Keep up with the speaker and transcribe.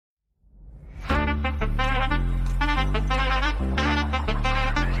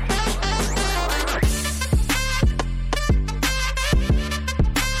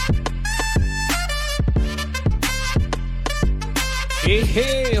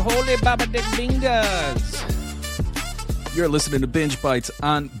Hey, holy baba dick bingas. You're listening to Binge Bites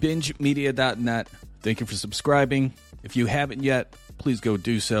on bingemedia.net. Thank you for subscribing. If you haven't yet, please go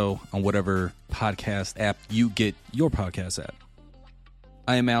do so on whatever podcast app you get your podcast at.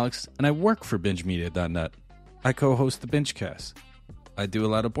 I am Alex, and I work for bingemedia.net. I co-host the Bingecast. I do a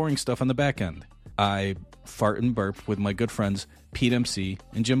lot of boring stuff on the back end. I fart and burp with my good friends Pete MC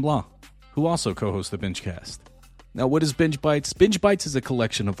and Jim Law, who also co-host the Bingecast. Now, what is Binge Bites? Binge Bites is a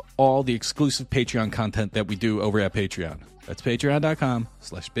collection of all the exclusive Patreon content that we do over at Patreon. That's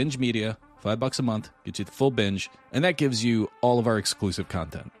patreon.com/bingemedia. $5 a month, gets you the full binge, and that gives you all of our exclusive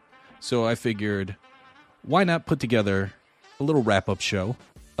content. So I figured, why not put together a little wrap-up show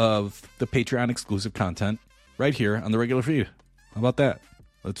of the Patreon exclusive content right here on the regular feed. How about that?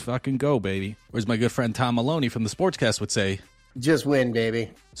 Let's fucking go, baby. Or as my good friend Tom Maloney from the Sportscast would say, just win, baby.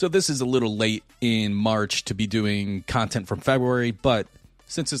 So this is a little late in March to be doing content from February, but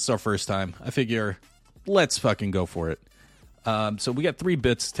since it's our first time, I figure let's fucking go for it. So we got 3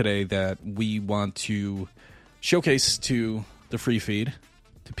 bits today that we want to showcase to the free feed,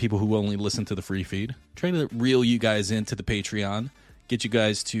 to people who only listen to the free feed. Trying to reel you guys into the Patreon, get you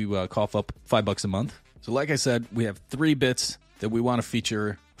guys to cough up $5 a month. So like I said, we have 3 bits that we want to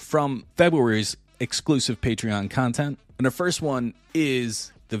feature from February's exclusive Patreon content. And the first one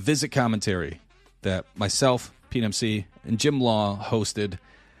is the visit commentary that myself, Pete MC, and Jim Law hosted.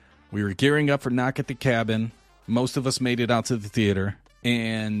 We were gearing up for Knock at the Cabin. Most of us made it out to the theater.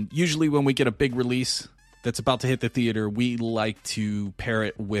 And usually when we get a big release that's about to hit the theater, we like to pair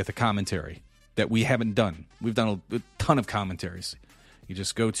it with a commentary that we haven't done. We've done a ton of commentaries. You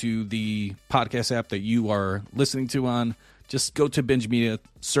just go to the podcast app that you are listening to on. Just go to Binge Media,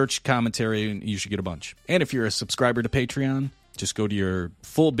 search commentary, and you should get a bunch. And if you're a subscriber to Patreon, just go to your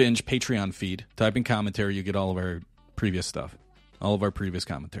full Binge Patreon feed, type in commentary, you get all of our previous stuff, all of our previous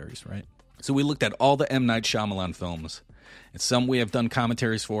commentaries, right? So we looked at all the M. Night Shyamalan films, and some we have done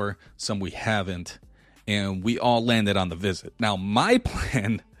commentaries for, some we haven't, and we all landed on The Visit. Now, my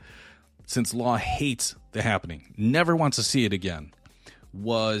plan, since Law hates The Happening, never wants to see it again,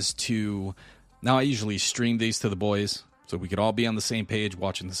 was to, now I usually stream these to the boys, so we could all be on the same page,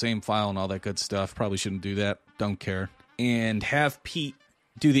 watching the same file and all that good stuff. Probably shouldn't do that. Don't care. And have Pete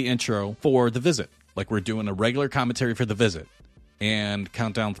do the intro for The Visit. Like we're doing a regular commentary for The Visit. And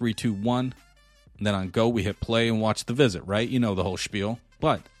count down 3, 2, 1. And then on go, we hit play and watch The Visit, right? You know the whole spiel.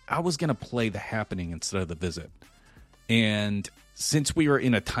 But I was going to play The Happening instead of The Visit. And since we were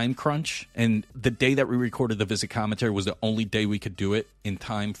in a time crunch, and the day that we recorded The Visit commentary was the only day we could do it in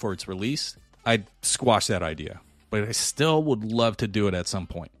time for its release, I'd squash that idea. But I still would love to do it at some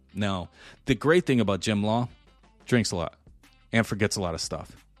point. Now, the great thing about Jim Law, drinks a lot and forgets a lot of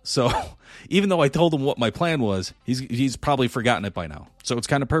stuff. So even though I told him what my plan was, he's probably forgotten it by now. So it's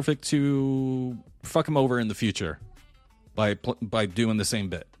kind of perfect to fuck him over in the future by doing the same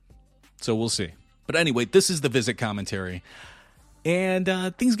bit. So we'll see. But anyway, this is the Visit commentary. And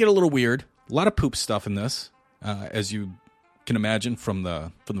things get a little weird. A lot of poop stuff in this, as you can imagine from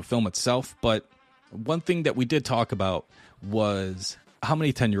the film itself. But one thing that we did talk about was how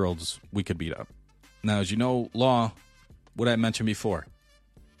many 10-year-olds we could beat up. Now, as you know, Law, what I mentioned before,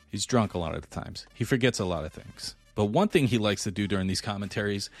 he's drunk a lot of the times. He forgets a lot of things. But one thing he likes to do during these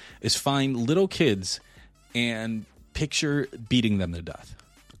commentaries is find little kids and picture beating them to death.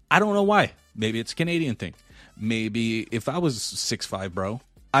 I don't know why. Maybe it's a Canadian thing. Maybe if I was 6'5", bro,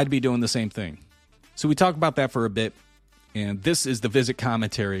 I'd be doing the same thing. So we talk about that for a bit. And this is the Visit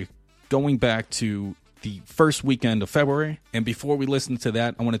commentary going back to the first weekend of February. And before we listen to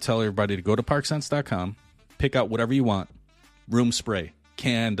that, I want to tell everybody to go to parksense.com, pick out whatever you want, room spray,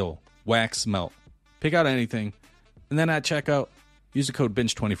 candle, wax melt, pick out anything, and then at checkout, use the code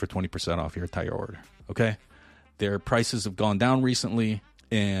BINGE20 for 20% off your entire order, okay? Their prices have gone down recently,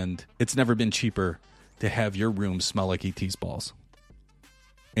 and it's never been cheaper to have your room smell like E.T.'s balls.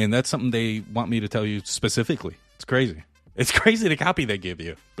 And that's something they want me to tell you specifically. It's crazy. It's crazy the copy they give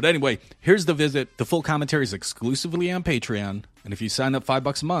you. But anyway, here's The Visit. The full commentary is exclusively on Patreon. And if you sign up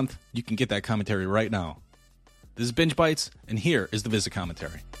 $5 a month, you can get that commentary right now. This is Binge Bites, and here is The Visit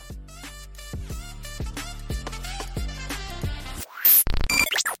commentary.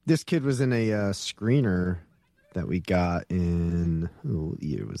 This kid was in a screener that we got in, what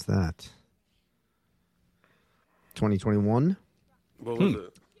year was that? 2021? What was it?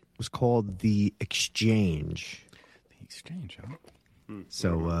 It was called The Exchange. The Exchange, huh?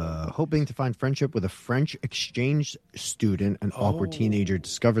 So, hoping to find friendship with a French exchange student, an awkward teenager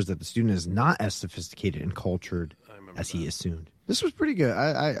discovers that the student is not as sophisticated and cultured as he assumed. This was pretty good.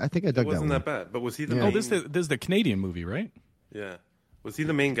 I think I dug that one. It wasn't that bad. But was he the main... Oh, this is the Canadian movie, right? Yeah. Was he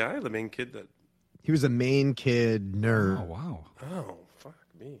the main guy? The main kid that... He was a main kid nerd. Oh, wow. Oh, fuck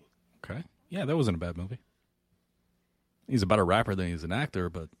me. Okay. Yeah, that wasn't a bad movie. He's a better rapper than he's an actor,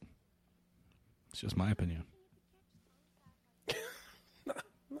 but it's just my opinion.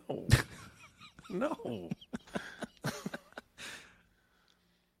 No. No. Look at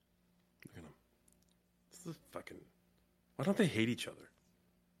him. This is fucking... Why don't they hate each other?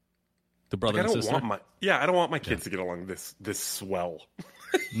 The brother and sister? I don't want my kids to get along this swell.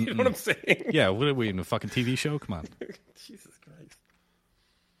 You know what I'm saying? Yeah, what are we, in a fucking TV show? Come on. Jesus Christ.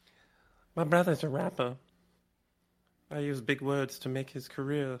 My brother's a rapper. I use big words to make his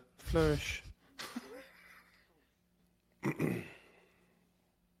career flourish. A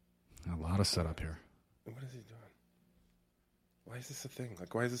lot of setup here. What is he doing? Why is this a thing?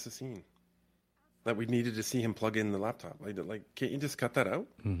 Like, why is this a scene? That we needed to see him plug in the laptop. Like, can't you just cut that out?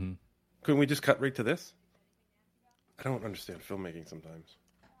 Mm-hmm. Couldn't we just cut right to this? I don't understand filmmaking sometimes.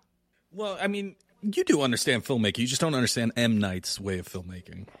 Well, I mean, you do understand filmmaking. You just don't understand M. Night's way of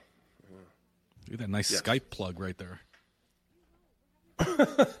filmmaking. Look at that nice Skype plug right there.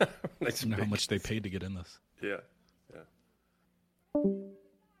 Nice. You know how much they paid to get in this. Yeah.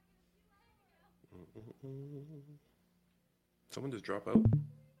 Someone just drop out?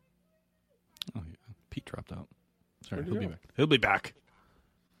 Oh, yeah. Pete dropped out. Sorry, he'll be back. He'll be back.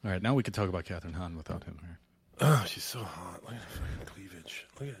 All right, now we can talk about Catherine Hahn without him here. Oh, she's so hot. Look at her fucking cleavage.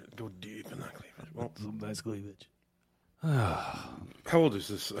 Look at it. Go deep in that cleavage. Well, Some nice cleavage. how old is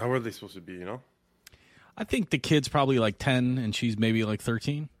this? How are they supposed to be, you know? I think the kid's probably like 10 and she's maybe like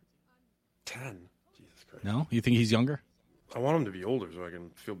 13. 10? Jesus Christ. No? You think he's younger? I want him to be older so I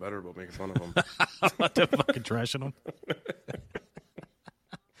can feel better about making fun of him. Not to fucking trashing him.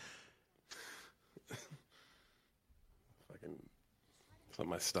 It's not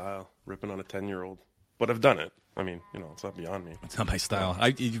my style, ripping on a 10-year-old. But I've done it. I mean, you know, it's not beyond me. It's not my style.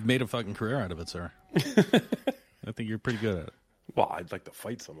 You've made a fucking career out of it, sir. I think you're pretty good at it. Well, I'd like to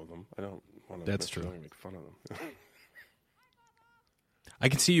fight some of them. I don't want to That's true. Make fun of them. I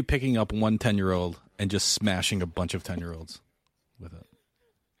can see you picking up one 10-year-old and just smashing a bunch of 10-year-olds with it.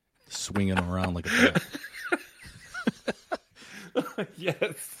 Swinging them around like a bat.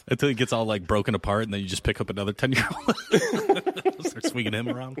 Yes. Until he gets all like broken apart and then you just pick up another 10-year-old. Start swinging him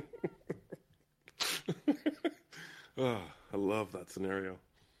around. Oh, I love that scenario.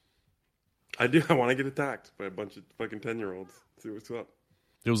 I do. I want to get attacked by a bunch of fucking 10-year-olds. See what's up.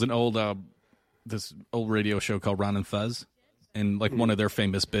 There was an old, this old radio show called Ron and Fez. And like one of their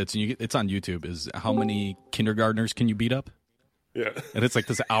famous bits, and it's on YouTube, is how many kindergartners can you beat up? Yeah. And it's like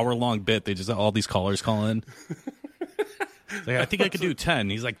this hour-long bit. They just all these callers call in. Like, I think I could do 10.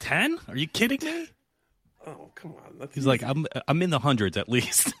 He's like, 10? Are you kidding me? Oh, come on. He's like, I'm in the hundreds at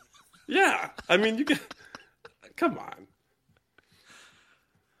least. Yeah. I mean, you can... Come on.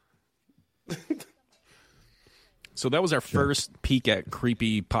 So that was our first peek at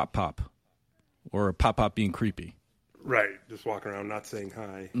creepy Pop, or Pop being creepy. Right. Just walking around not saying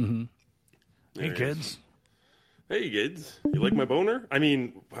hi. Mm-hmm. Hey, kids. Hey, kids. You like my boner? I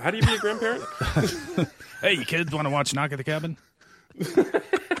mean, how do you be a grandparent? Hey, you kids want to watch Knock at the Cabin?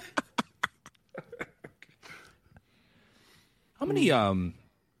 How many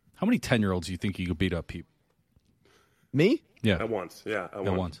 10-year-olds do you think you could beat up, Pete? Me? Yeah. At once. Yeah, at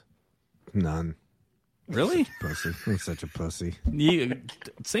once. None. Really? Pussy. I'm such a pussy. You,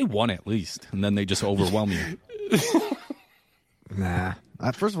 say one at least, and then they just overwhelm you. Nah.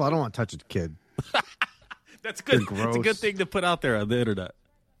 First of all, I don't want to touch a kid. That's good. They're gross. It's a good thing to put out there on the internet.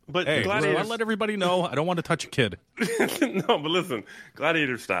 But Hey, Gladiators... I'll let everybody know I don't want to touch a kid. No, but listen,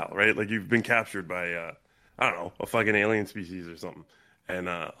 Gladiator style, right? Like you've been captured by, I don't know, a fucking alien species or something. And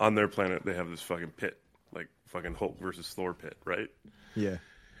on their planet, they have this fucking pit, like fucking Hulk versus Thor pit, right? Yeah.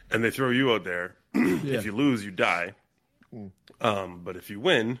 And they throw you out there. If you lose, you die. But if you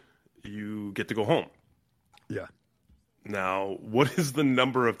win, you get to go home. Yeah. Now, what is the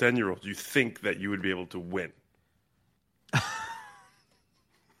number of 10-year-olds you think that you would be able to win?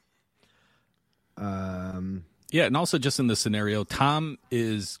 Yeah, and also just in this scenario, Tom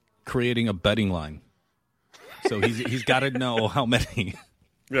is creating a betting line. So he's got to know how many.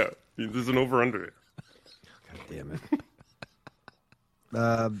 Yeah, there's an over-under here. God damn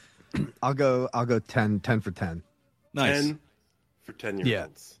it. I'll go 10 for 10. Nice. 10 for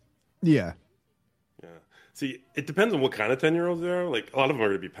 10-year-olds. Yeah. Yeah. See, it depends on what kind of 10-year-olds they are. Like, a lot of them are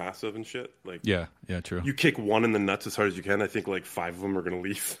going to be passive and shit. Like, Yeah, true. you kick one in the nuts as hard as you can. I think like 5 of them are going to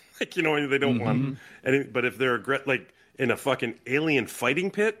leave. Like, you know, they don't want any. But if they're like in a fucking alien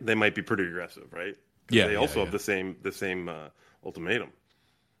fighting pit, they might be pretty aggressive, right? Yeah, they also have the same ultimatum.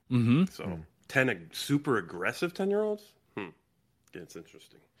 Mm-hmm. So 10 super aggressive 10-year-olds. It's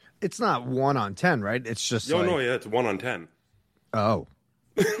interesting. It's not 1 on 10, right? It's just it's 1 on 10. Oh.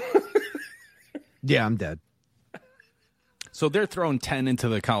 Yeah, I'm dead. So they're throwing 10 into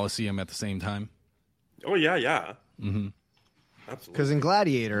the Coliseum at the same time? Oh, yeah. Mm-hmm. Absolutely. Because in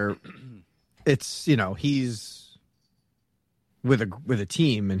Gladiator, it's, he's with a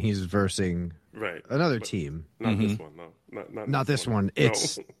team and he's versing another team. Not this one, no. Not this one.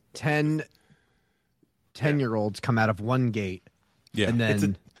 It's 10-year-olds come out of one gate. Yeah. And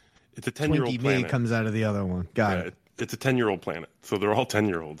then it's a 10-year-old 20 planet. comes out of the other one. Got it. It's a 10-year-old planet. So they're all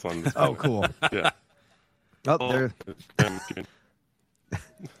 10-year-olds on this planet. Oh, cool. Yeah. Oh, there.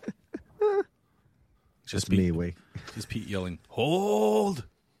 Just me, wait. Just Pete yelling, "Hold!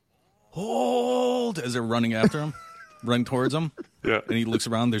 Hold!" as they're running after him, running towards him. Yeah. And he looks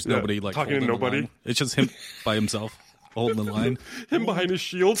around. There's nobody like talking to holding the nobody. line. It's just him by himself holding the line. Him behind his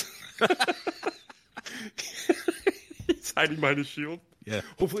shield. He's hiding behind his shield. Yeah.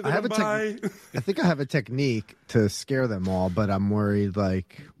 Hopefully they don't buy. I think I have a technique to scare them all, but I'm worried,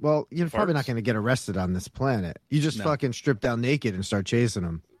 like, well, you're probably not going to get arrested on this planet. You just fucking strip down naked and start chasing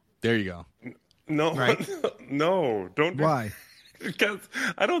them. There you go. No, right? No, don't. Why? Because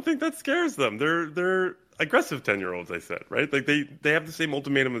I don't think that scares them. They're aggressive 10-year-olds. I said, right? Like they have the same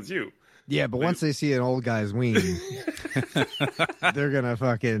ultimatum as you. Yeah, but once they see an old guy's ween, they're gonna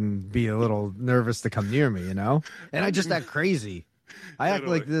fucking be a little nervous to come near me, And I just act crazy. I act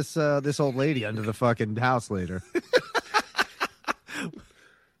like this old lady under the fucking house later.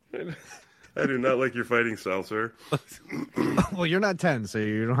 I do not like your fighting style, sir. Well, you're not 10, so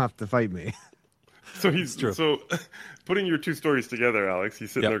you don't have to fight me. So putting your two stories together, Alex,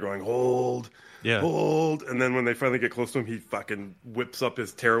 he's sitting there going, hold, and then when they finally get close to him, he fucking whips up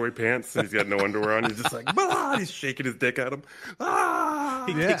his tearaway pants and he's got no underwear on. He's just like, he's shaking his dick at him.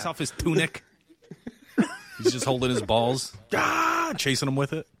 He takes off his tunic. He's just holding his balls, chasing him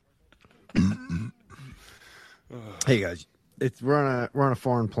with it. Hey guys, we're on a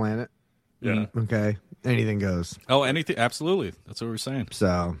foreign planet. Yeah. Okay. Anything goes. Oh, anything? Absolutely. That's what we're saying.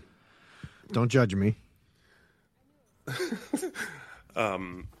 So, don't judge me.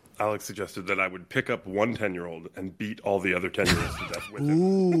 Alex suggested that I would pick up one 10-year-old and beat all the other 10-year-olds to death with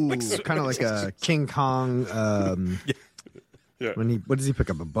him. Ooh, kind of like a King Kong. Yeah. What does he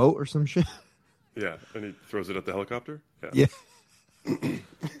pick up? A boat or some shit? Yeah, and he throws it at the helicopter. Yeah.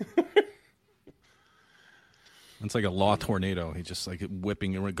 It's like a law tornado. He's just like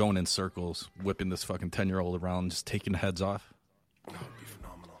whipping and going in circles, whipping this fucking 10-year-old around, just taking heads off. That would be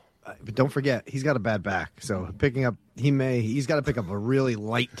phenomenal. But don't forget, he's got a bad back. So he's got to pick up a really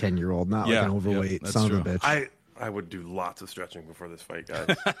light 10-year-old, not like an overweight son of a bitch. I would do lots of stretching before this fight,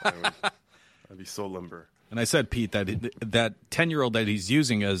 guys. I'd be so limber. And I said, Pete, that 10-year-old that he's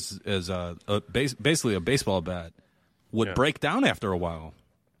using as basically a baseball bat would break down after a while,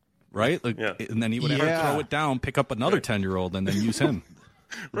 right? Like, and then he would have to throw it down, pick up another 10-year-old, and then use him.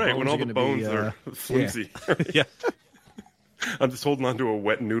 Right, when all the bones are flimsy. Yeah. I'm just holding on to a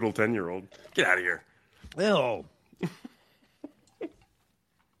wet noodle 10-year-old. Get out of here. Ew.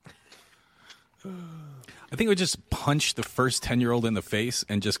 I think we just punch the first 10-year-old in the face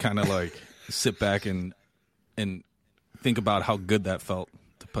and just kind of like sit back and think about how good that felt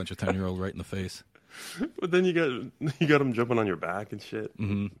to punch a 10-year-old right in the face. But then you got them jumping on your back and shit.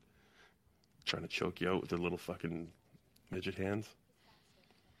 Mm-hmm. Trying to choke you out with their little fucking midget hands.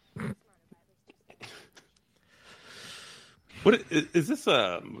 What is this?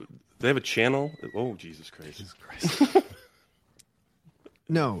 They have a channel? Oh, Jesus Christ.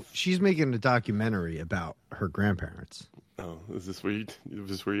 No, she's making a documentary about her grandparents. Oh, is this where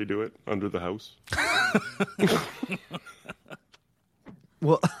you do it? Under the house?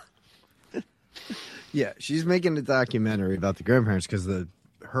 Well, yeah, she's making a documentary about the grandparents because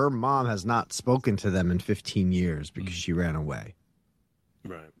her mom has not spoken to them in 15 years because she ran away.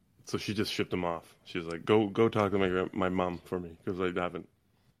 Right. So she just shipped them off. She was like, "Go talk to my mom for me because I haven't."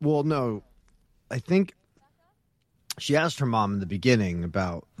 Well, no, I think she asked her mom in the beginning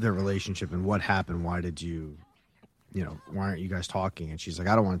about their relationship and what happened. Why did why aren't you guys talking? And she's like,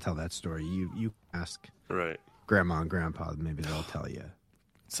 I don't want to tell that story. You ask grandma and grandpa, maybe they'll tell you.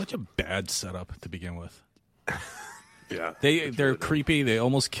 Such a bad setup to begin with. Yeah. They're really creepy. They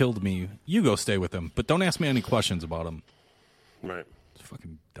almost killed me. You go stay with them, but don't ask me any questions about them. Right. It's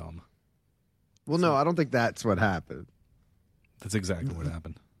fucking dumb. Well, no, I don't think that's what happened. That's exactly what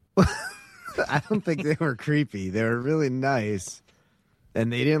happened. I don't think they were creepy. They were really nice.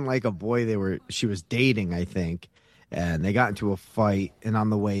 And they didn't like a boy she was dating, I think. And they got into a fight, and on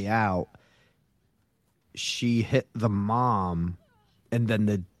the way out, she hit the mom, and then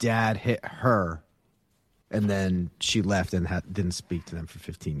the dad hit her. And then she left and didn't speak to them for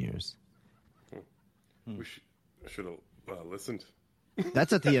 15 years. We should have listened.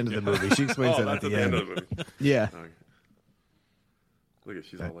 That's at the end of the movie. She explains that at the end. Of the movie. Yeah. Okay. Look at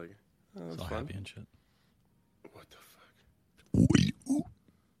she's all like, oh, that's All fun. happy and shit. What the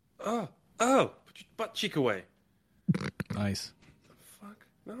fuck? Oh, put your butt cheek away. Nice. The fuck?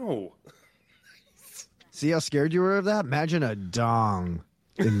 No. See how scared you were of that? Imagine a dong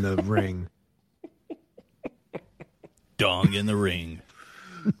in the ring. Dong in the ring.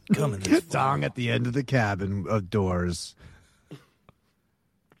 Come in this Dong at the end of the cabin doors.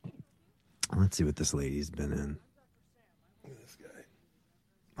 Let's see what this lady's been in. This guy.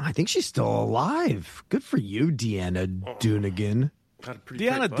 I think she's still alive. Good for you, Deanna Doonigan. Got a pretty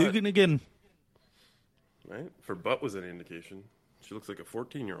Deanna tight butt, Dugan again. right? If her butt was any indication, she looks like a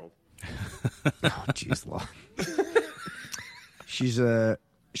 14-year-old. Oh, jeez, Lord. She's a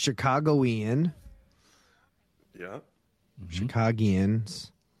Chicagoan. Yeah.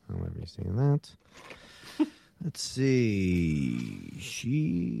 Chicagians. However you're saying that. Let's see.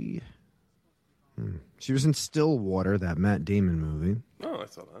 She was in Stillwater, that Matt Damon movie. Oh, I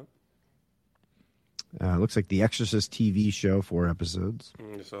saw that. Looks like The Exorcist TV show, 4 episodes.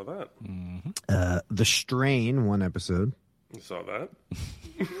 You saw that. The Strain, 1 episode. You saw that.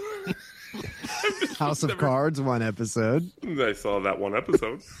 House of Cards, 1 episode. I saw that one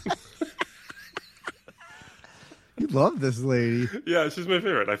episode. You love this lady. Yeah, she's my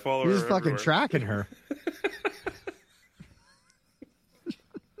favorite. I follow her. You're just fucking everywhere. tracking her.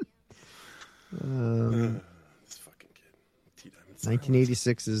 This fucking kid. T-Diamond Silence.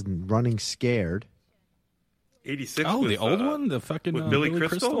 1986 is Running Scared. 86. Oh, with, the old one? The fucking with Billy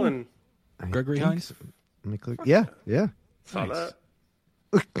Crystal and Gregory think Hines? so. Let me click. Yeah. saw Nice.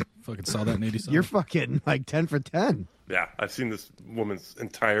 that. Fucking saw that in 87. You're fucking like 10 for 10. Yeah, I've seen this woman's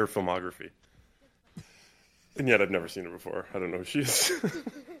entire filmography. And yet I've never seen her before. I don't know who she is.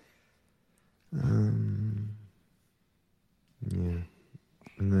 Yeah.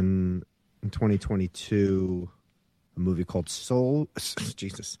 And then in 2022, a movie called So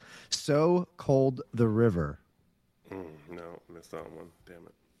Cold the River. No, missed that one. Damn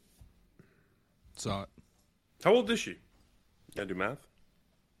it. Saw it. How old is she? Gotta do math?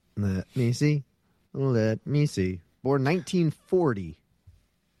 Let me see. Born 1940.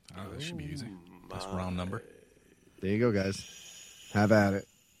 Oh, that should be easy. That's a round number. There you go, guys. Have at it.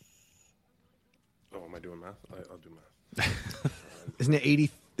 Oh, am I doing math? I'll do math. Isn't it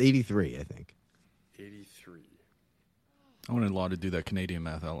 83, I think? 83. I wanted Law to do that Canadian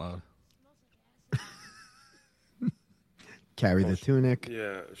math out loud. Carry the tunic.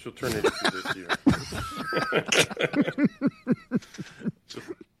 Yeah, she'll turn 82 this year.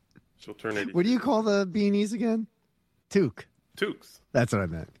 she'll turn 82. What do you call the beanies again? Toque. Tukes. That's what I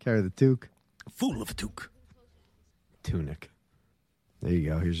meant. Carry the toque. Fool of a toque. Tunic. There you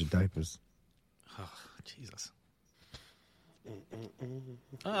go. Here's your diapers. Oh, Jesus.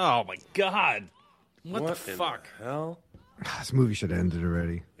 Oh, my God. What the in fuck? the hell? This movie should have ended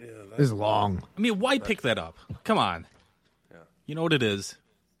already. Yeah, This is long. I mean, why pick that up? Come on. Yeah. You know what it is.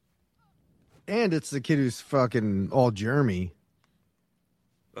 And it's the kid who's fucking all germy.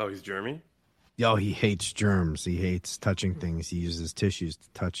 Oh, he's Jeremy? Yo, he hates germs. He hates touching things. He uses tissues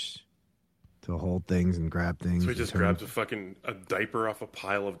to hold things and grab things. So he just and grabs a diaper off a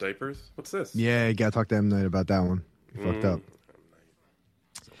pile of diapers? What's this? Yeah, you gotta talk to M. Night about that one. He fucked up.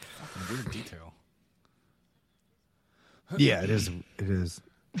 Fucking weird detail. Yeah, it is. It is.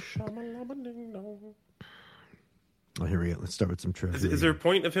 Oh, here we go. Let's start with some trivia. Is there a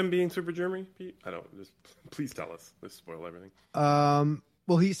point of him being Super Jeremy, Pete? I don't. Just please tell us. Let's spoil everything.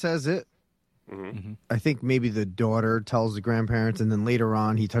 Well, he says it. Mm-hmm. I think maybe the daughter tells the grandparents, and then later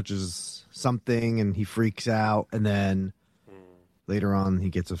on he touches something and he freaks out, and then later on he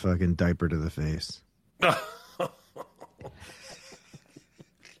gets a fucking diaper to the face.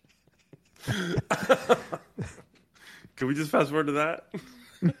 Can we just fast forward to that?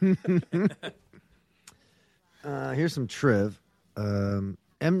 Here's some triv. M.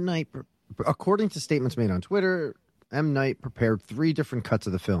 Night, according to statements made on Twitter, M. Night prepared 3 different cuts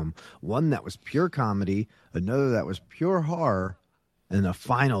of the film. One that was pure comedy, another that was pure horror, and a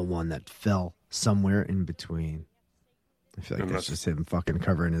final one that fell somewhere in between. I feel like that's just him fucking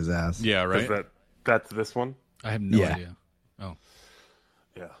covering his ass. Yeah, right? That's this one? I have no Yeah. idea. Oh.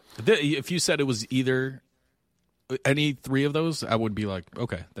 Yeah. If you said it was either any three of those, I would be like,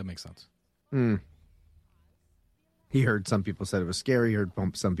 okay, that makes sense. He heard some people said it was scary. He heard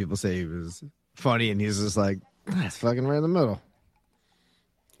some people say it was funny, and he's just like, that's fucking right in the middle.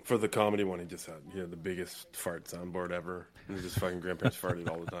 For the comedy one, he had the biggest fart soundboard ever. And his fucking grandparents farted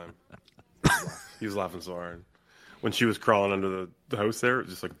all the time. He was laughing so hard. When she was crawling under the house there, it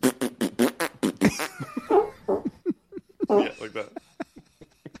was just like... yeah, like that.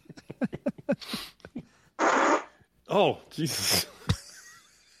 Oh, Jesus.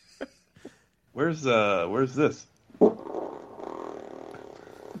 Where's this?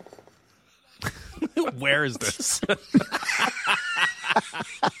 Where is this?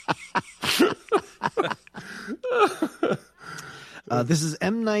 This is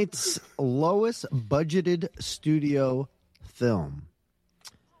M. Night's lowest budgeted studio film.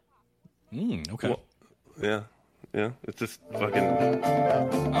 Okay. Well, yeah. It's just fucking...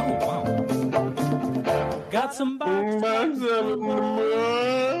 Oh, wow. Got some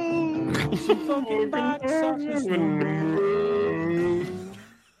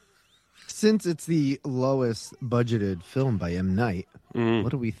Since it's the lowest budgeted film by M. Night,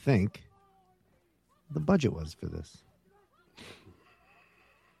 what do we think the budget was for this?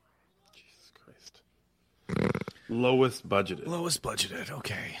 Jesus Christ. Lowest budgeted. Lowest budgeted.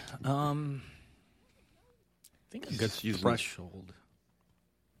 Okay. I think a good threshold.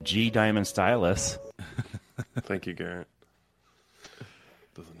 G Diamond Stylus. Thank you, Garrett.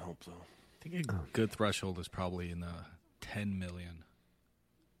 Doesn't help though. I think a good threshold is probably in the 10 million.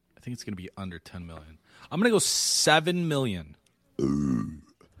 I think it's going to be under 10 million. I'm going to go 7 million.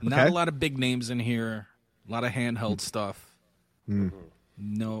 Not a lot of big names in here. A lot of handheld stuff.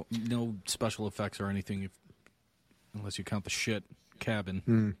 No special effects or anything, unless you count the shit cabin.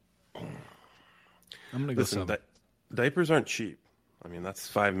 I'm going to go 7. Diapers aren't cheap. I mean,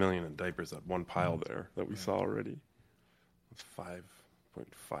 that's $5 million in diapers, that one pile there that we saw already. That's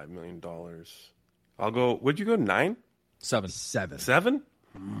 $5.5 million. I'll go, would you go 9? 7. 7?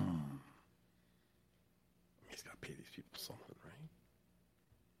 He's got to pay these people something,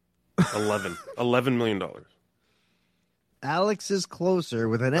 right? 11. $11 million. Alex is closer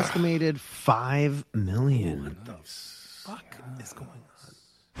with an estimated $5 million. What the fuck is going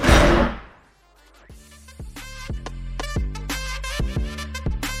on?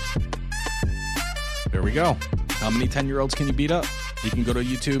 There we go. How many 10-year-olds can you beat up? You can go to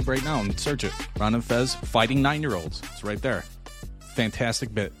YouTube right now and search it. Ron and Fez fighting 9-year-olds. It's right there.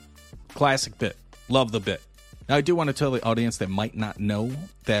 Fantastic bit. Classic bit. Love the bit. Now, I do want to tell the audience that might not know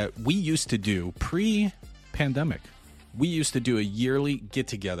that we used to do, pre-pandemic, we used to do a yearly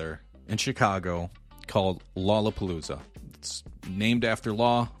get-together in Chicago called Lollapalooza. It's named after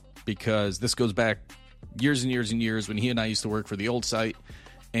Law because this goes back years and years and years when he and I used to work for the old site,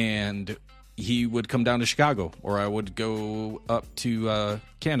 and he would come down to Chicago, or I would go up to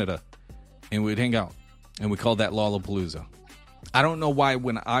Canada, and we'd hang out, and we called that Lollapalooza. I don't know why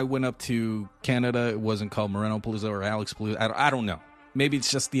when I went up to Canada, it wasn't called Moreno-palooza or Alex-palooza. I don't know. Maybe it's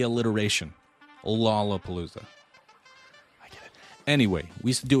just the alliteration. Lollapalooza. I get it. Anyway, we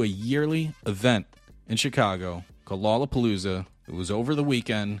used to do a yearly event in Chicago called Lollapalooza. It was over the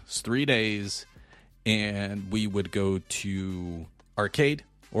weekend. It's 3 days, and we would go to arcade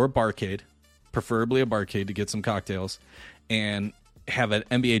or a barcade, preferably a barcade to get some cocktails, and have an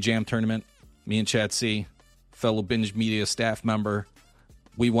NBA Jam tournament. Me and Chad C., fellow Binge Media staff member,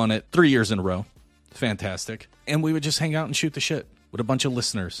 we won it 3 years in a row. Fantastic. And we would just hang out and shoot the shit with a bunch of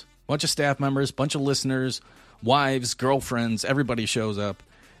listeners, bunch of staff members, bunch of listeners, wives, girlfriends, everybody shows up.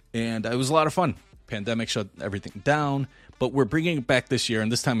 And it was a lot of fun. Pandemic shut everything down, but we're bringing it back this year,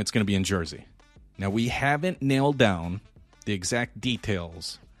 and this time it's going to be in Jersey. Now, we haven't nailed down the exact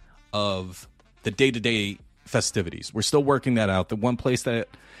details of the day-to-day festivities. We're still working that out. The one place that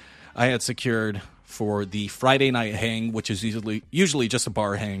I had secured for the Friday night hang, which is usually just a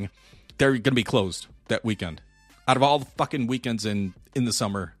bar hang, they're going to be closed that weekend. Out of all the fucking weekends in the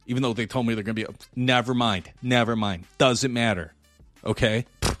summer, even though they told me they're going to be, never mind. Doesn't matter. Okay?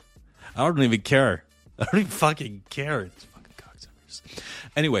 I don't even care. I don't even fucking care. It's fucking cocksuckers.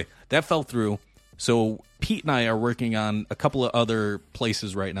 Anyway, that fell through. So Pete and I are working on a couple of other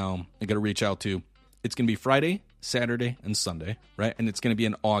places right now I got to reach out to. It's going to be Friday, Saturday, and Sunday, right? And it's going to be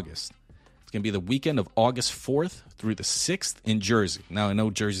in August. It's going to be the weekend of August 4th through the 6th in Jersey. Now, I know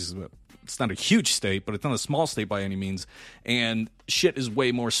Jersey's it's not a huge state, but it's not a small state by any means. And shit is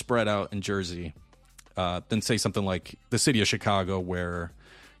way more spread out in Jersey than, say, something like the city of Chicago where,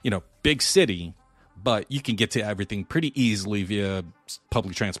 big city, but you can get to everything pretty easily via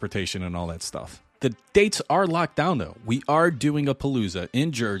public transportation and all that stuff. The dates are locked down, though. We are doing a Palooza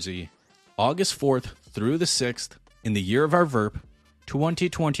in Jersey, August 4th through the 6th, in the year of our VERP,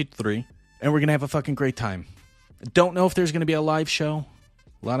 2023, and we're going to have a fucking great time. Don't know if there's going to be a live show.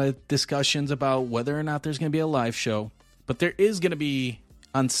 A lot of discussions about whether or not there's going to be a live show, but there is going to be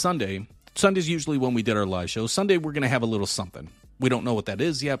on Sunday. Sunday's usually when we did our live show. Sunday, we're going to have a little something. We don't know what that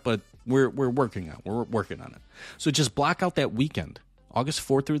is yet, but we're working on it. So just block out that weekend, August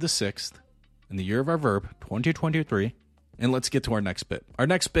 4th through the 6th, in the year of our VERP, 2023, and let's get to our next bit. Our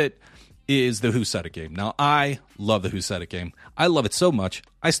next bit is the Who Said It game. Now, I love the Who Said It game. I love it so much,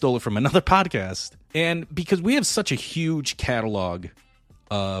 I stole it from another podcast. And because we have such a huge catalog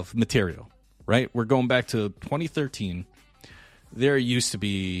of material, right? We're going back to 2013. There used to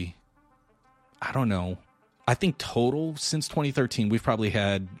be, I don't know, I think total since 2013, we've probably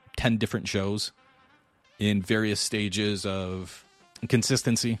had 10 different shows in various stages of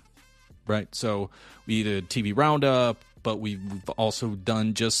consistency. Right, so we did a TV roundup, but we've also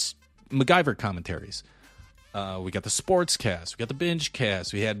done just MacGyver commentaries. We got the sports cast, we got the binge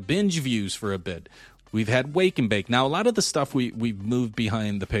cast, we had binge views for a bit. We've had Wake and Bake. Now, a lot of the stuff we've moved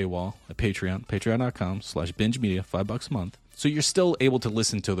behind the paywall at Patreon, patreon.com/binge media, $5 a month. So you're still able to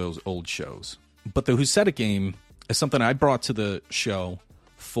listen to those old shows. But the Who Said It game is something I brought to the show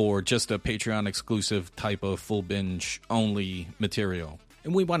for just a Patreon exclusive type of full binge only material.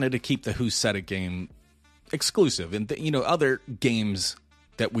 And we wanted to keep the Who Said It game exclusive. And, other games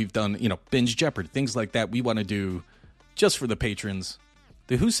that we've done, Binge Jeopardy, things like that, we want to do just for the patrons.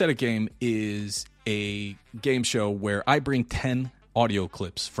 The Who Said It game is a game show where I bring 10 audio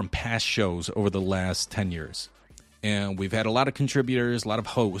clips from past shows over the last 10 years. And we've had a lot of contributors, a lot of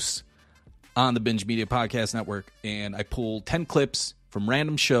hosts on the Binge Media Podcast Network. And I pull 10 clips from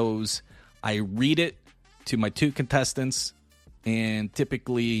random shows. I read it to my 2 contestants. And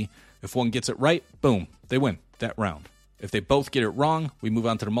typically, if one gets it right, boom, they win that round. If they both get it wrong, we move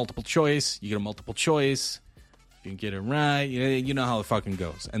on to the multiple choice. You get a multiple choice. You can get it right. You know how it fucking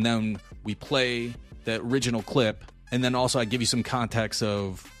goes. And then we play the original clip. And then also I give you some context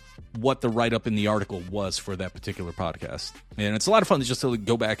of what the write-up in the article was for that particular podcast. And it's a lot of fun just to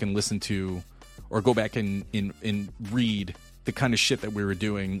go back and listen to or go back and read the kind of shit that we were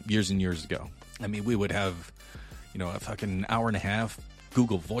doing years and years ago. I mean, we would have a fucking hour and a half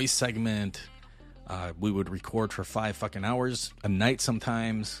Google Voice segment. We would record for 5 fucking hours a night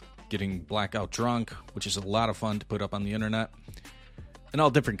sometimes, getting blackout drunk, which is a lot of fun to put up on the internet, and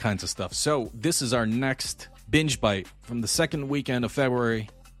all different kinds of stuff. So this is our next binge bite from the second weekend of February.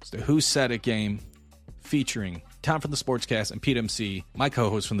 It's the Who Said It game featuring Tom from the Sportscast and Pete MC, my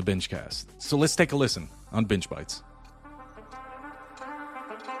co-host from the Bingecast. So let's take a listen on Binge Bites.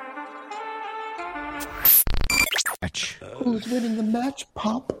 Who's winning the match,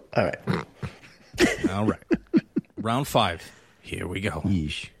 Pop? All right. All right. Round 5. Here we go.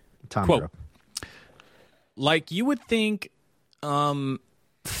 Yeesh. Tom Quote, Bro. like you would think fucking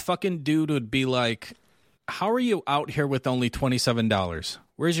dude would be like, how are you out here with only $27?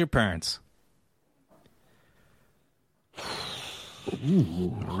 Where's your parents?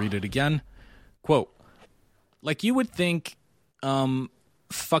 Ooh. I'll read it again. Quote, like you would think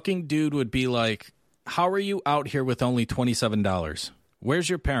fucking dude would be like, how are you out here with only $27? Where's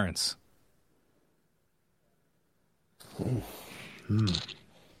your parents?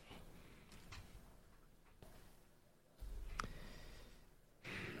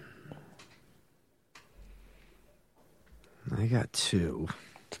 I got 2.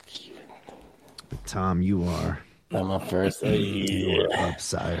 Tom, you are I'm up first.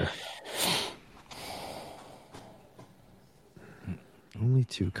 upsider. Only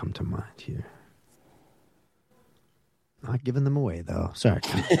 2 come to mind here. Not giving them away, though. Sorry.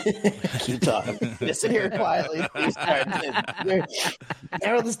 Keep talking. Just sit here quietly. Please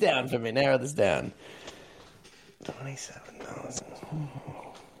narrow this down for me. Narrow this down. $27.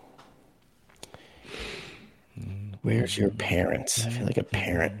 Where's your parents? I feel like a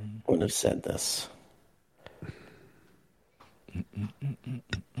parent would have said this.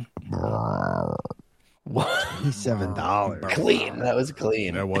 $27. Clean. That was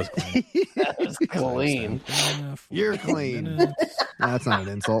clean. That was clean. That was clean. You're clean. That's not an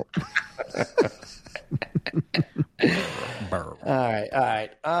insult. All right.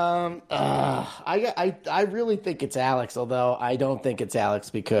 I really think it's Alex, although I don't think it's Alex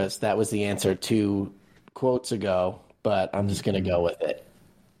because that was the answer 2 quotes ago. But I'm just gonna go with it.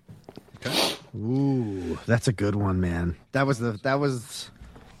 Okay. Ooh, that's a good one, man. That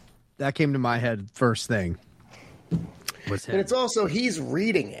came to my head first thing. But it's also he's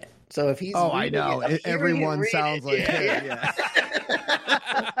reading it. So if he's I know. Everyone sounds like him. Yeah.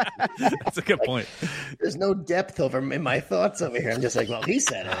 That's a good point. There's no depth in my thoughts over here. I'm just like, well, he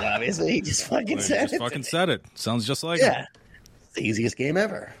said it. Obviously, he just fucking said it. Fucking said it. Sounds just like Yeah, him. it's the easiest game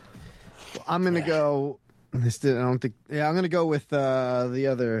ever. I'm gonna go. I don't think. Yeah, I'm gonna go with the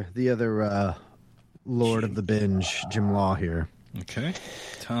other Lord of the Binge, Jim Law here. Okay.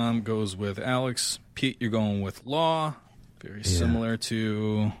 Tom goes with Alex. Pete, you're going with Law. Very similar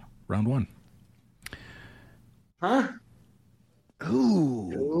to round one. Huh?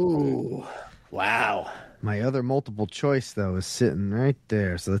 Ooh. Wow. My other multiple choice though is sitting right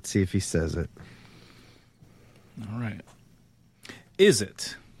there. So let's see if he says it. All right. Is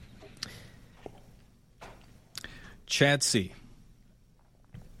it Chad C?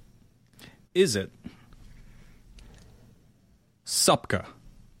 Is it Supka?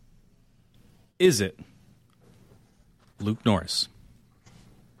 Is it Luke Norris?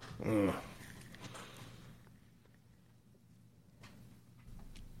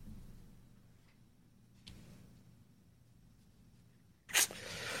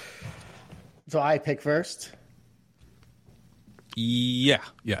 So I pick first. Yeah.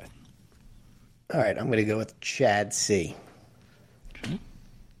 All right, I'm going to go with Chad C. Okay.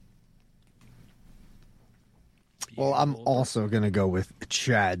 Well, I'm also gonna go with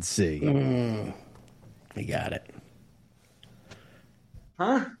Chad C. We got it.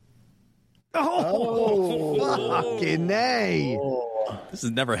 Oh, fucking nay! This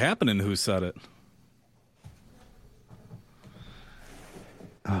has never happened in Who Said It.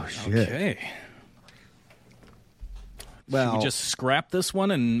 Oh shit! Okay. Well, Should we just scrap this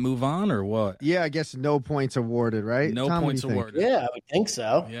one and move on, or what? yeah, I guess no points awarded, right? No Tom, what points do you think? awarded. Yeah, I would think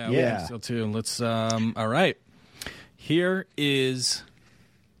so. Yeah, Yeah. I think so too. Let's. All right. Here is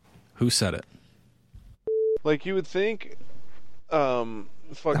Who Said It. Like, you would think,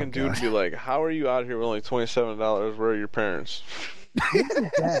 fucking dude would be like, how are you out here with only $27? Where are your parents?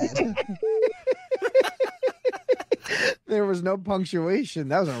 There was no punctuation.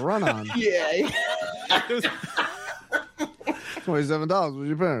 That was a run-on. Yeah. $27 with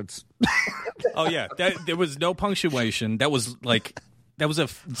your parents. Oh yeah, there was no punctuation. That was a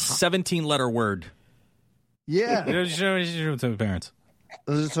 17-letter word. Yeah, To the parents.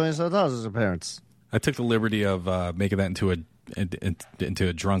 those are $27 with your parents. I took the liberty of making that into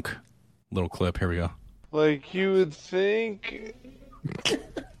a drunk little clip. Here we go. Like, you would think,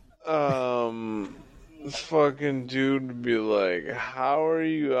 fucking dude would be like, how are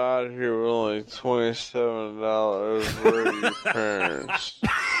you out here with only $27? Where are your parents?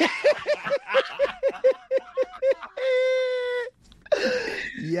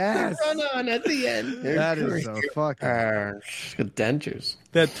 Yes, Run on at the end. that is a fucking. Good dentures.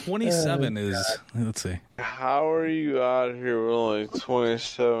 That 27 is. Let's see. How are you out here with only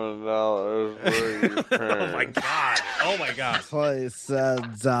 $27? Where are your parents? Oh my god.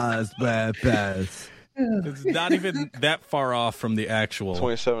 $27 It's not even that far off from the actual.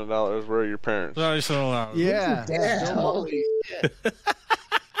 $27. Where are your parents? Yeah. Yeah, holy shit. So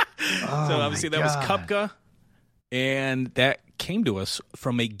obviously that was Kupka, and that came to us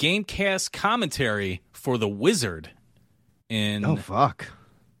from a Gamecast commentary for The Wizard in Oh fuck!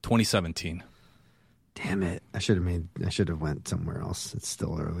 2017. Damn it! I should have went somewhere else. It's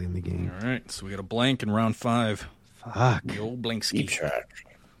still early in the game. All right, so we got a blank in round 5. Fuck. The old blank ski. Keep track.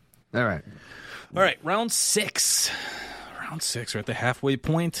 All right. All right, round 6. Round 6, we're at the halfway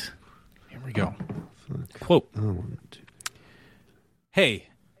point. Here we go. Quote. Hey,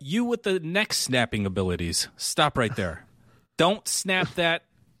 you with the neck snapping abilities, stop right there. Don't snap that.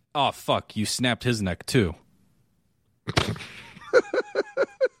 Oh, fuck, you snapped his neck too.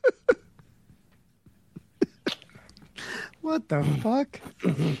 What the fuck?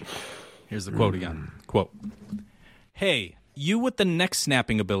 Here's the quote again. Quote. Hey, you with the neck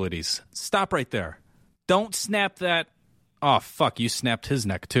snapping abilities, stop right there. Don't snap that. Oh, fuck, you snapped his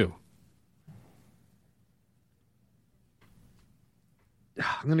neck too.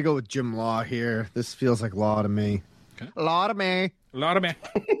 I'm gonna go with Jim Law here. This feels like Law to me. Okay. Law to me. A lot of me.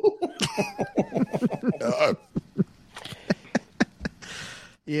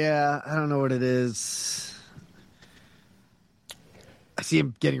 Yeah, I don't know what it is. I see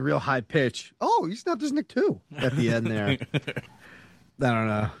him getting real high pitch. Oh, he snapped his neck too at the end there. I don't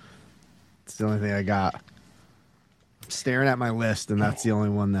know. It's the only thing I got. I'm staring at my list, and that's the only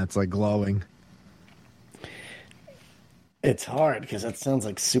one that's like glowing. It's hard because that sounds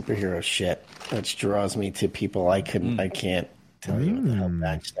like superhero shit, which draws me to people I can't tell you what the hell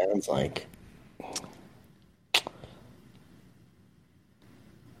that sounds like.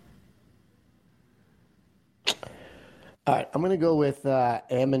 All right, I'm going to go with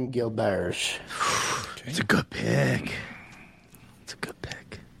Ammon Gilberge. It's a good pick. It's a good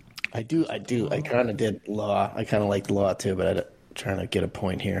pick. I do. I kind of did Law. I kind of liked Law too, but I'm trying to get a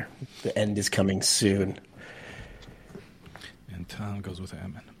point here. The end is coming soon. And Tom goes with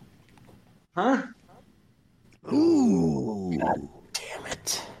Ammon. Huh? Ooh. God damn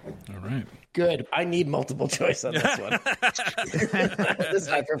it. All right. Good. I need multiple choice on this one.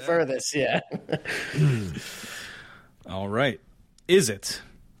 I prefer this, yeah. All right. Is it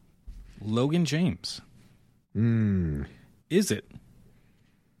Logan James? Is it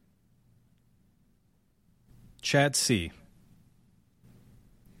Chad C?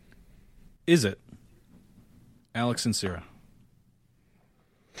 Is it Alex and Sarah?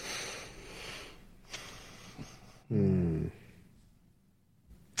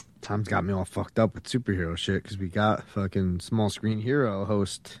 Tom's got me all fucked up with superhero shit because we got fucking small screen hero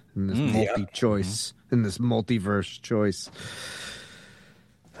host in this multi-choice, in this multiverse choice.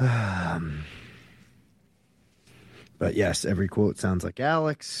 But yes, every quote sounds like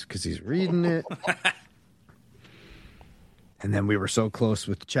Alex because he's reading it. And then we were so close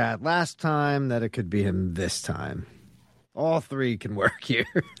with Chad last time that it could be him this time. All three can work here.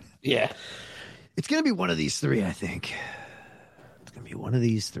 Yeah. It's going to be one of these three, I think. It's going to be one of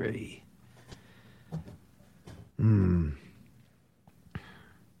these three. I'm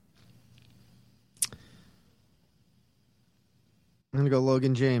going to go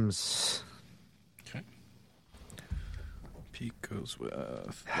Logan James. Okay. Pete goes with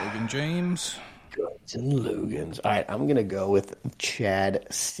Logan James. Guns and Logans. All right, I'm going to go with Chad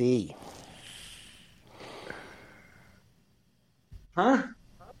C. Huh?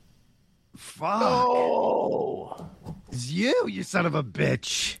 Fuck. Oh. It's you son of a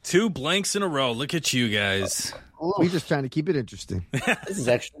bitch. 2 blanks in a row. Look at you guys. We're just trying to keep it interesting. This is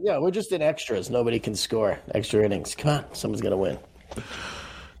extra. Yeah, we're just in extras. Nobody can score. Extra innings. Come on, someone's going to win.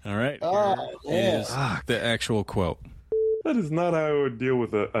 All right. Oh, Here is the actual quote. That is not how I would deal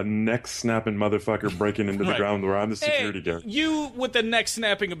with a neck-snapping motherfucker breaking into the Right. ground where I'm the security Hey, guard. you with the neck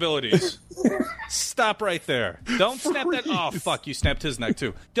snapping abilities. Stop right there. Don't snap that. Oh, fuck. You snapped his neck,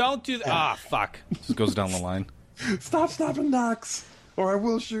 too. Don't do that. Ah, fuck. Just goes down the line. Stop snapping knocks, or I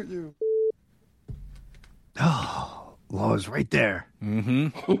will shoot you. Oh, Law's right there.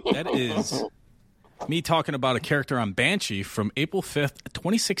 That is me talking about a character on Banshee from April 5th,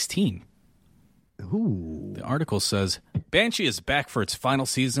 2016. Ooh. The article says, Banshee is back for its final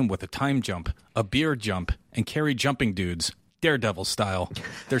season with a time jump, a beard jump, and carry jumping dudes, Daredevil style.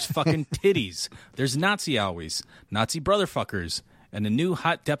 There's fucking titties. There's Nazi owies, Nazi brotherfuckers, and a new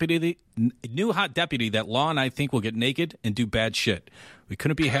hot deputy that Law and I think will get naked and do bad shit. We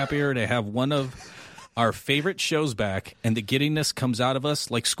couldn't be happier to have one of our favorite shows back, and the giddiness comes out of us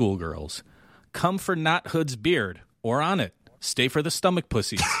like schoolgirls. Come for Not Hood's beard, or on it. Stay for the stomach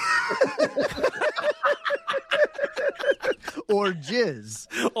pussies. Or jizz.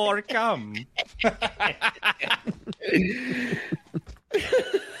 Or come.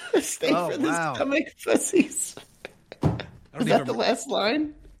 Stay for the stomach pussies. Is that the last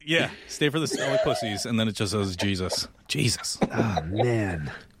line? Yeah, stay for the stomach pussies, and then it just says Jesus. Jesus. Oh,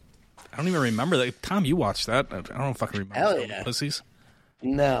 man. I don't even remember that. Tom, you watched that. I don't fucking remember Hell stomach yeah. pussies.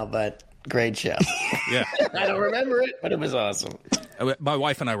 No, but great show. Yeah. I don't remember it, but it was awesome. My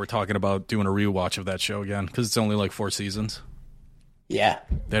wife and I were talking about doing a rewatch of that show again, because it's only like 4 seasons. Yeah.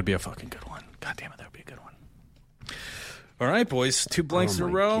 That'd be a fucking good one. God damn it, that would be a good one. All right, boys. 2 blanks in a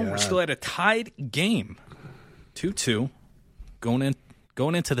row. God. We're still at a tied game. 2-2. Going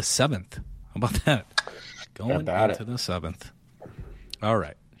into the 7th. How about that? Going into the 7th. All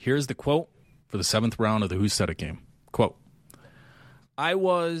right. Here's the quote for the 7th round of the Who Said It game. Quote. I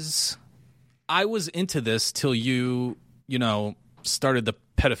was into this till you started the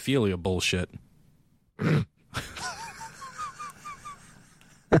pedophilia bullshit.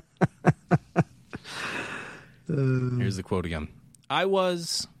 Here's the quote again. I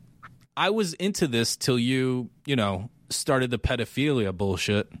was into this till you started the pedophilia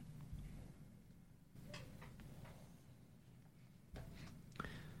bullshit.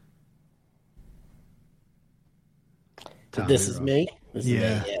 This is me? This is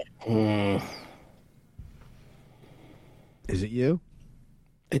Yeah. me, yeah. Is it you?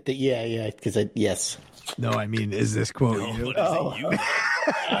 Yeah, because yes. No, I mean, is this quote you? I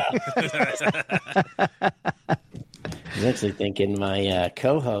was actually thinking my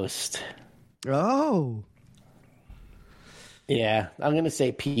co-host. Oh. Yeah, I'm going to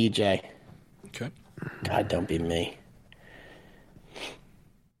say PJ. Okay. God, don't be me.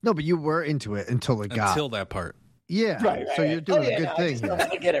 No, but you were into it until it got. Until that part. Yeah. Right. So you're doing a good I thing just don't here.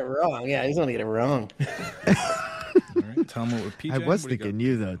 want to get it wrong. Yeah, I just want to get it wrong. All right. Tom went with PJ. I was What do you thinking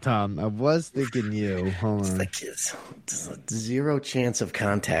you, though, Tom. I was thinking you. Hold on. Like it's zero chance of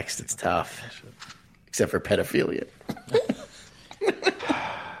context. It's tough, except for pedophilia.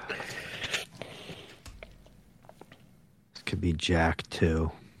 This could be Jack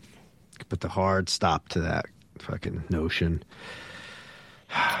too. Could put the hard stop to that fucking notion.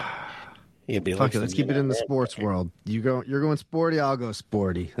 Fuck it, let's keep it in the sports world. You're going sporty. I'll go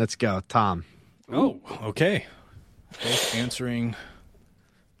sporty. Let's go, Tom. Oh, okay. Both answering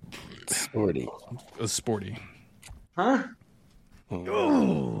Sporty. Sporty. Huh?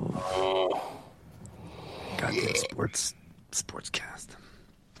 Oh. Goddamn sportscast.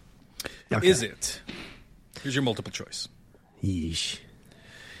 Okay. Is it? Here's your multiple choice. Yeesh.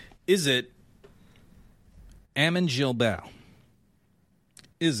 Is it Ammon Gilbert?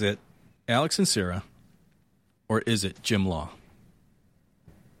 Is it Alex and Sarah? Or is it Jim Law?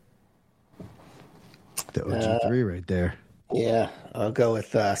 The OG3 right there. Yeah, I'll go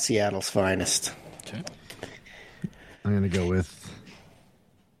with Seattle's finest. Okay. I'm going to go with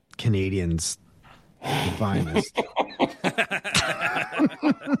Canadians' finest. All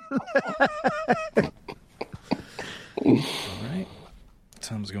right.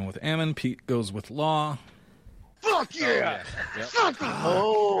 Tom's going with Ammon. Pete goes with Law. Fuck yeah! Yep.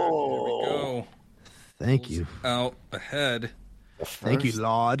 Oh, There we go. Thank you. Out ahead. Thank you,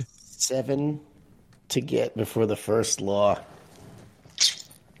 Lord. 7 to get before the first law.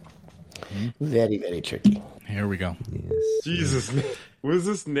 Very, very tricky. Here we go. Yes. Jesus, was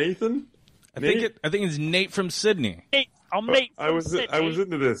this Nathan? I think it's Nate from Sydney. I'll make. I was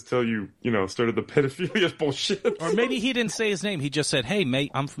into this till you started the pedophilia bullshit. Or maybe he didn't say his name. He just said, "Hey,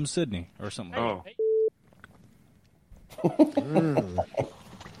 mate, I'm from Sydney," or something. Oh,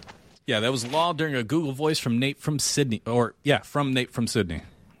 Yeah, that was Law during a Google Voice from Nate from Sydney. From Nate from Sydney.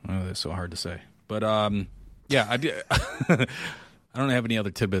 Oh, that's so hard to say. But, yeah, I do. I don't have any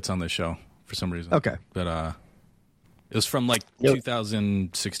other tidbits on this show for some reason. Okay. But it was from,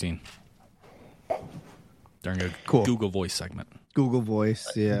 2016. During a Cool. Google Voice segment. Google Voice,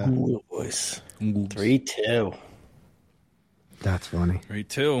 yeah. Ooh, boys. 3-2. That's funny.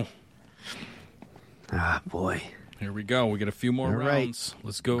 3-2. Ah, boy. Here we go. We get a few more All right. rounds.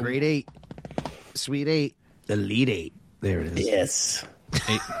 Let's go. Grade 8. Sweet 8. Elite 8. There it is. Yes.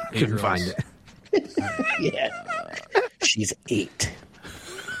 Eight Couldn't girls. find it. Yeah. She's 8.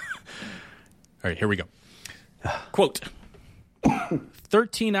 All right, here we go. Quote,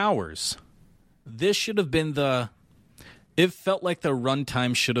 13 hours. This should have been it felt like the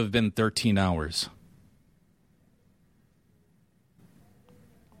runtime should have been 13 hours.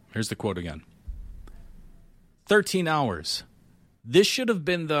 Here's the quote again. 13 hours. This should have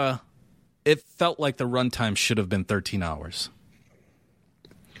been it felt like the runtime should have been 13 hours.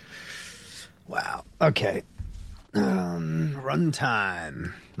 Wow. Okay.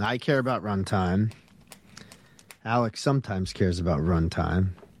 Runtime. I care about runtime. Alex sometimes cares about runtime.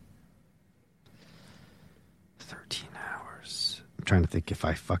 13 hours. I'm trying to think if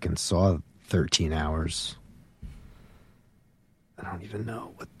I fucking saw 13 hours. I don't even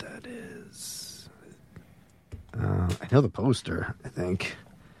know what that is. I know the poster, I think.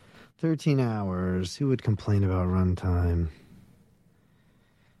 13 hours. Who would complain about runtime?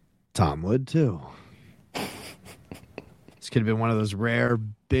 Tom would, too. This could have been one of those rare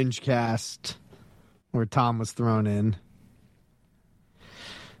binge cast where Tom was thrown in.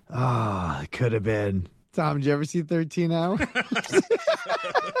 Ah, it could have been. Tom, did you ever see 13 Hours?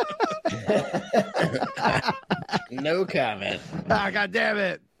 No comment. Ah, God damn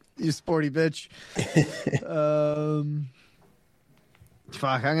it. You sporty bitch.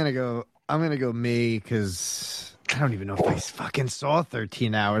 Fuck, I'm gonna go me because I don't even know if I fucking saw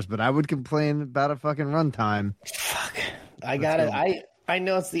 13 Hours, but I would complain about a fucking runtime. Fuck. I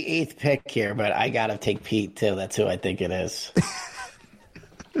know it's the 8th pick here, but I gotta take Pete too. That's who I think it is.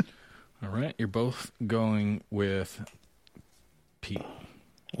 All right, you're both going with Pete.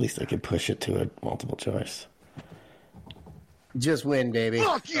 At least I could push it to a multiple choice. Just win, baby.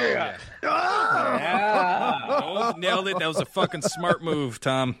 Fuck yeah! Oh, nailed it. That was a fucking smart move,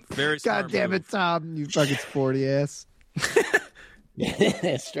 Tom. Very smart. God damn move. it, Tom. You fucking sporty ass.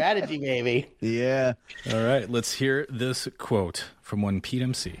 Strategy, baby. Yeah. All right, let's hear this quote from one Pete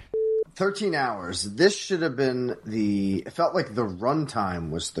MC. 13 hours. This should have been it felt like the runtime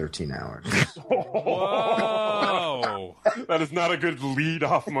was 13 hours. Whoa! that is not a good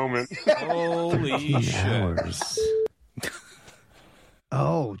lead-off moment. Holy shit. Hours.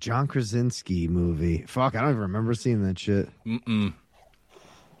 Oh, John Krasinski movie. Fuck, I don't even remember seeing that shit. Mm-mm.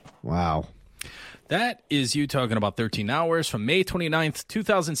 Wow. That is you talking about 13 Hours from May 29th,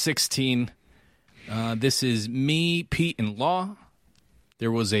 2016. This is me, Pete, and Law.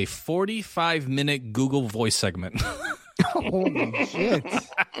 There was a 45-minute Google voice segment. Holy shit.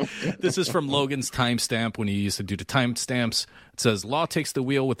 This is from Logan's timestamp when he used to do the timestamps. It says, Law takes the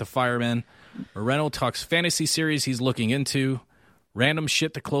wheel with the fireman. Moreno talks fantasy series he's looking into. Random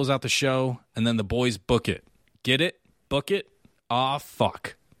shit to close out the show. And then the boys book it. Get it? Book it? Aw,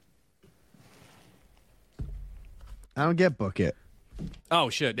 fuck. I don't get book it.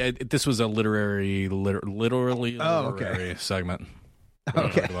 Oh, shit. This was a literally segment. We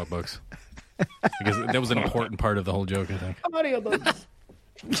don't talk about books. Because that was an important part of the whole joke, I think. Audio books.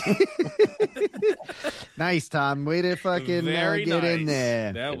 Nice, Tom. Way to fucking Very get nice. in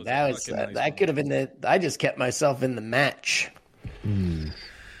there. That could have been the. I just kept myself in the match.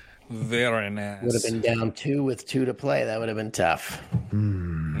 Very nice. Would have been down 2 with 2 to play. That would have been tough. All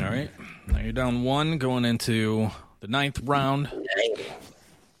right. Now you're down 1 going into the 9th round.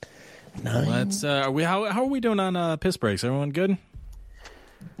 9. Let's. How are we doing on piss breaks? Everyone good?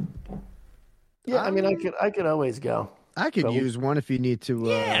 Yeah, I mean, I could always go. I could use one if you need to.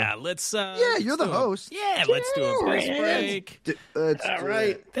 Yeah, let's. Yeah, you're the host. Yeah, let's do a piss break. All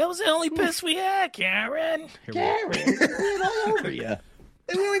right. That was the only piss we had, Karen. Karen, it's all over you.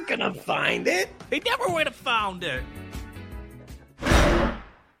 They weren't gonna find it. They never would have found it.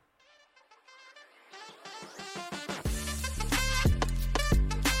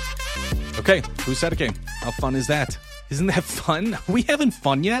 Okay, who said it game? How fun is that? Isn't that fun? Are we having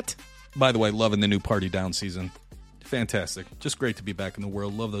fun yet? By the way, loving the new Party Down season. Fantastic. Just great to be back in the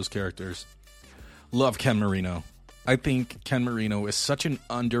world. Love those characters. Love Ken Marino. I think Ken Marino is such an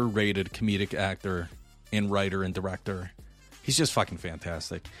underrated comedic actor and writer and director. He's just fucking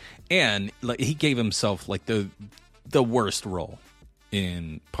fantastic. And like he gave himself like the worst role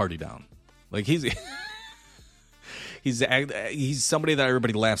in Party Down. Like he's somebody that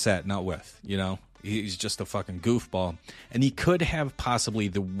everybody laughs at, not with, you know? He's just a fucking goofball. And he could have possibly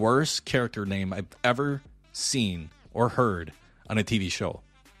the worst character name I've ever seen or heard on a TV show.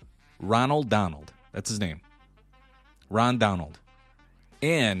 Ronald Donald. That's his name. Ron Donald.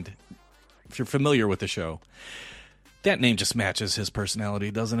 And if you're familiar with the show, that name just matches his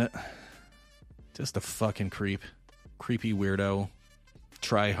personality, doesn't it? Just a fucking creep. Creepy weirdo.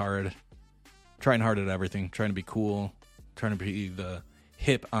 Trying hard at everything. Trying to be cool. Trying to be the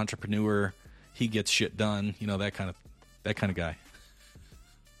hip entrepreneur. He gets shit done. You know, that kind of guy.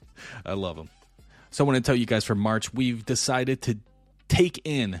 I love him. So I want to tell you guys for March, we've decided to take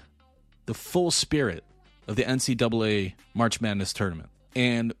in the full spirit of the NCAA March Madness tournament.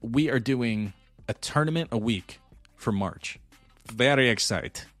 And we are doing a tournament a week for March. Very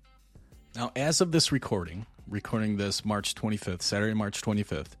excited. Now, as of this recording this March 25th, Saturday, March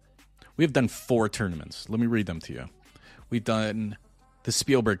 25th, we've done 4 tournaments. Let me read them to you. We've done the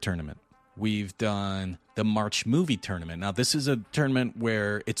Spielberg tournament. We've done the March movie tournament. Now, this is a tournament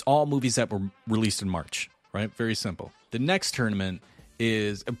where it's all movies that were released in March, right? Very simple. The next tournament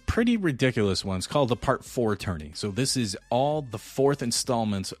is a pretty ridiculous one. It's called the Part 4 tourney. So this is all the 4th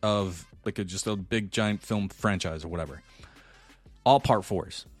installments of like just a big giant film franchise or whatever. All Part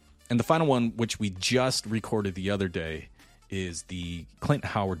 4s. And the final one, which we just recorded the other day, is the Clint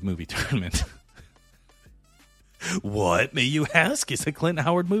Howard movie tournament. What, may you ask, is a Clint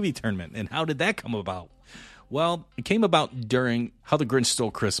Howard movie tournament? And how did that come about? Well, it came about during How the Grinch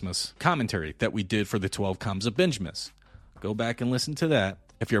Stole Christmas commentary that we did for the 12 Comms of Binge Miss. Go back and listen to that.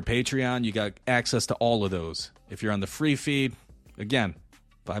 If you're a Patreon, you got access to all of those. If you're on the free feed, again,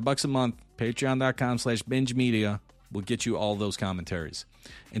 $5 a month, patreon.com/binge media will get you all those commentaries.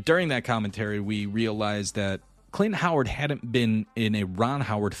 And during that commentary, we realized that Clint Howard hadn't been in a Ron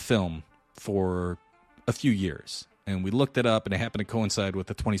Howard film for a few years. And we looked it up, and it happened to coincide with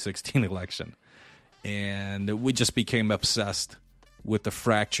the 2016 election. And we just became obsessed with the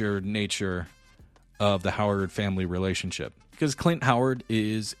fractured nature of the Howard family relationship. Because Clint Howard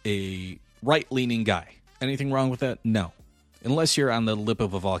is a right-leaning guy. Anything wrong with that? No. Unless you're on the lip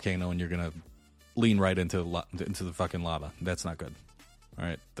of a volcano and you're going to lean right into the fucking lava. That's not good. All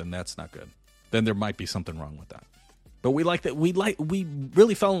right? Then that's not good. Then there might be something wrong with that. But we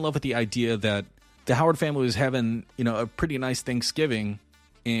really fell in love with the idea that the Howard family was having, you know, a pretty nice Thanksgiving,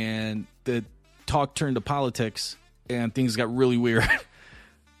 and the talk turned to politics, and things got really weird.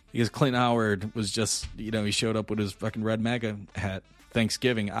 Because Clint Howard was just, you know, he showed up with his fucking red MAGA hat.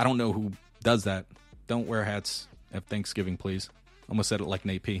 Thanksgiving. I don't know who does that. Don't wear hats at Thanksgiving, please. Almost said it like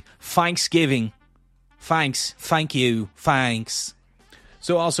Nate P. Thanksgiving. Thanks. Thank you. Thanks.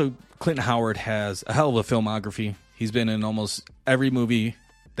 So also, Clint Howard has a hell of a filmography. He's been in almost every movie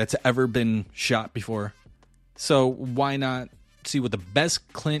that's ever been shot before. So why not see what the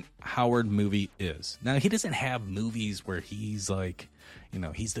best Clint Howard movie is. Now, he doesn't have movies where he's like,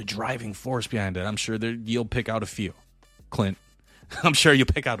 he's the driving force behind it. I'm sure you'll pick out a few, Clint. I'm sure you'll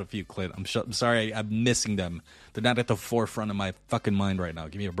pick out a few, Clint. I'm sorry, I'm missing them. They're not at the forefront of my fucking mind right now.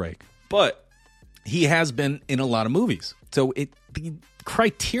 Give me a break. But he has been in a lot of movies. So the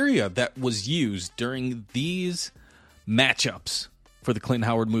criteria that was used during these matchups for the Clint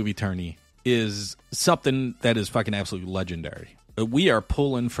Howard movie tourney is something that is fucking absolutely legendary. We are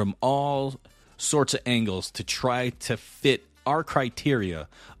pulling from all sorts of angles to try to fit our criteria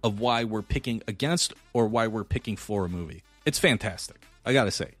of why we're picking against or why we're picking for a movie. It's fantastic. I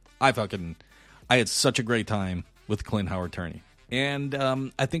gotta say, I had such a great time with Clint Howard tourney. And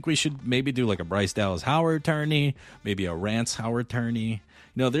I think we should maybe do like a Bryce Dallas Howard tourney, maybe a Rance Howard tourney.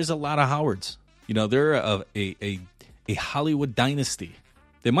 There's a lot of Howards. They're a Hollywood dynasty.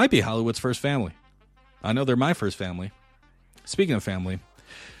 They might be Hollywood's first family. I know they're my first family. Speaking of family,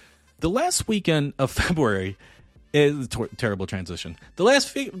 the last weekend of February is terrible transition. The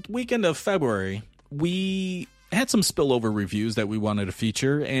last weekend of February, we had some spillover reviews that we wanted to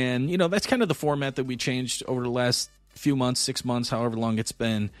feature, and that's kind of the format that we changed over the last few months, 6 months, however long it's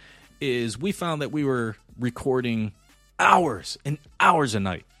been. Is we found that we were recording hours and hours a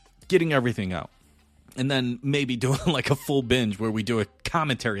night, getting everything out. And then maybe doing like a full binge where we do a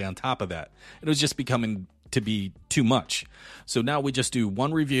commentary on top of that. It was just becoming to be too much. So now we just do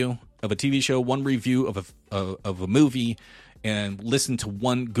one review of a TV show, one review of a movie, and listen to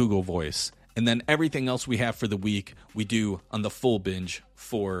one Google voice. And then everything else we have for the week, we do on the full binge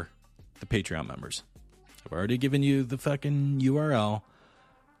for the Patreon members. I've already given you the fucking URL.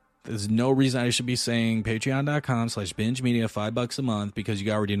 There's no reason I should be saying patreon.com/binge media, $5 a month, because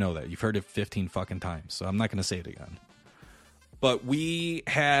you already know that. You've heard it 15 fucking times, so I'm not going to say it again. But we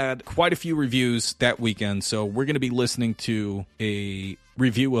had quite a few reviews that weekend, so we're going to be listening to a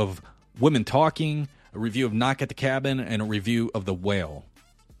review of Women Talking, a review of Knock at the Cabin, and a review of The Whale.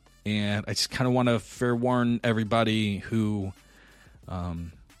 And I just kind of want to fair warn everybody who,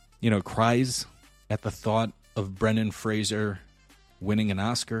 cries at the thought of Brendan Fraser winning an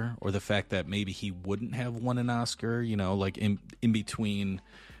Oscar, or the fact that maybe he wouldn't have won an Oscar, like in between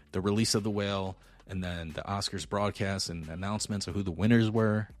the release of The Whale and then the Oscars broadcast and announcements of who the winners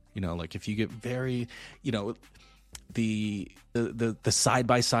were. Like if you get very, the side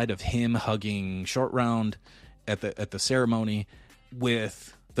by side of him hugging Short Round at the ceremony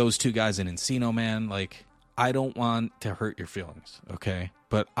with those two guys in Encino Man, like, I don't want to hurt your feelings, okay?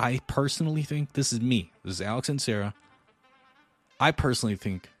 But I personally think, this is me, this is Alex and Sarah, I personally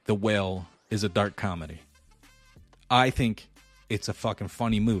think The Whale is a dark comedy. I think it's a fucking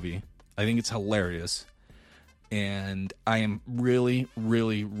funny movie. I think it's hilarious. And I am really,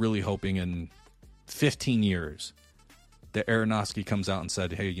 really, really hoping in 15 years that Aronofsky comes out and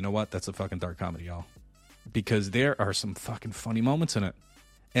said, hey, you know what? That's a fucking dark comedy, y'all. Because there are some fucking funny moments in it.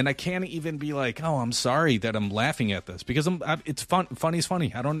 And I can't even be like, oh, I'm sorry that I'm laughing at this. Because it's fun. Funny's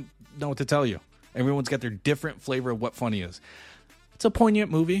funny. I don't know what to tell you. Everyone's got their different flavor of what funny is. It's a poignant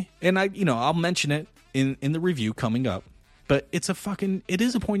movie, and I'll mention it in the review coming up. But it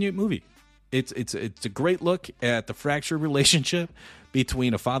is a poignant movie. It's a great look at the fractured relationship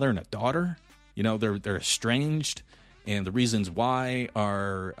between a father and a daughter. They're estranged, and the reasons why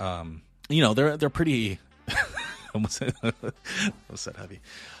are they're pretty. Almost said heavy.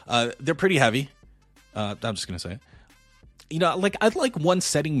 They're pretty heavy. I'm just gonna say it. I like one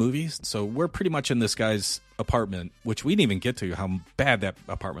setting movies, so we're pretty much in this guy's apartment, which we didn't even get to how bad that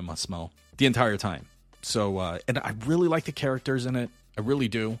apartment must smell the entire time. So, and I really like the characters in it. I really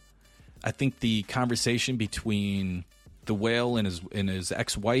do. I think the conversation between the whale and his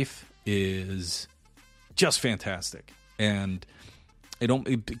ex-wife is just fantastic. And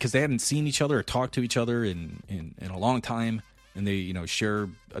because they hadn't seen each other or talked to each other in a long time, and they share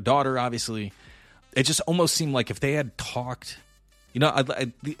a daughter, obviously. It just almost seemed like if they had talked,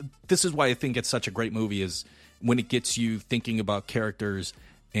 this is why I think it's such a great movie, is when it gets you thinking about characters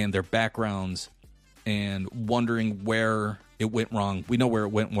and their backgrounds and wondering where it went wrong. We know where it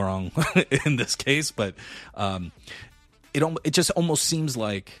went wrong in this case, but it just almost seems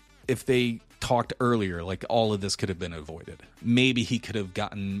like if they talked earlier, like all of this could have been avoided. Maybe he could have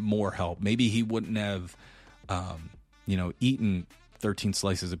gotten more help. Maybe he wouldn't have, eaten 13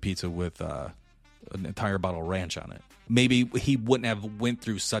 slices of pizza with an entire bottle of ranch on it. Maybe he wouldn't have went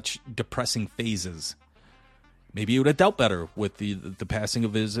through such depressing phases. Maybe he would have dealt better with the passing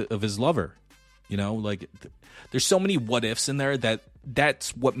of his lover. There's so many what ifs in there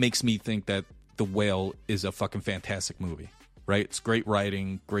that's what makes me think that The Whale is a fucking fantastic movie. Right? It's great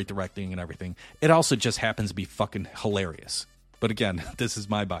writing, great directing, and everything. It also just happens to be fucking hilarious. But again, this is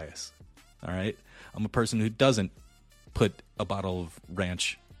my bias. All right? I'm a person who doesn't put a bottle of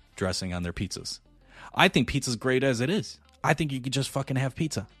ranch dressing on their pizzas. I think pizza's great as it is. I think you could just fucking have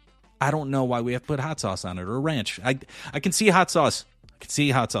pizza. I don't know why we have to put hot sauce on it or ranch. I can see hot sauce. I can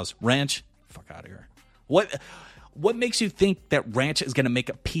see hot sauce. Ranch? Fuck out of here. What makes you think that ranch is going to make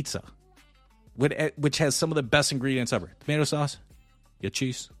a pizza? Which has some of the best ingredients ever. Tomato sauce, you get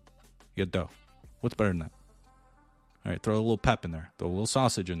cheese, you get dough. What's better than that? All right, throw a little pep in there. Throw a little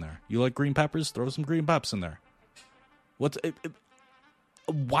sausage in there. You like green peppers? Throw some green peps in there.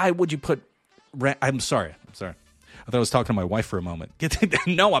 Why would you put... I'm sorry. I thought I was talking to my wife for a moment.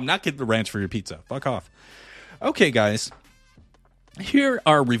 No, I'm not getting the ranch for your pizza. Fuck off. Okay, guys. Here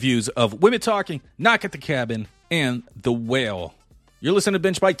are reviews of Women Talking, Knock at the Cabin, and The Whale. You're listening to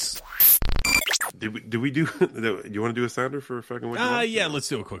Binge Bites. Did we do... You want to do a sounder for fucking... Yeah, let's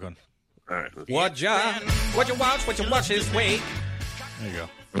do a quick one. All right. What you watch this week. There you go.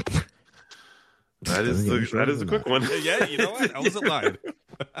 That is a quick one. Yeah, you know what? I wasn't lying.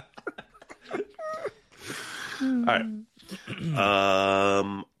 All right.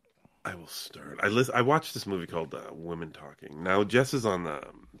 I will start. I watched this movie called Women Talking. Now Jess is on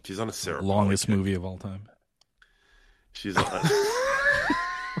she's on a Sarah longest movie of all time. She's on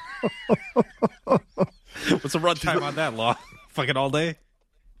What's the runtime on that, Law? Fucking all day?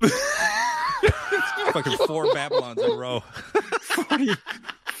 Fucking 4 Babylons in a row.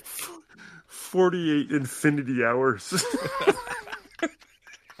 48 infinity hours.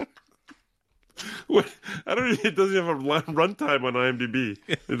 What? I don't. It doesn't have a runtime on IMDb.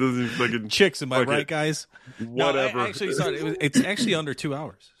 It doesn't fucking chicks. Am I right, guys? Whatever. No, I actually saw it. It's actually under 2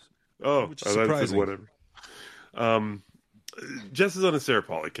 hours. Oh, which is surprising. Whatever. Jess is on a Sarah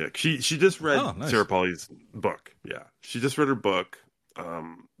Polley kick. She just read nice. Sarah Polley's book. Yeah, she just read her book.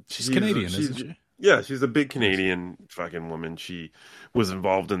 She's Canadian, isn't she? Yeah, she's a big Canadian fucking woman. She was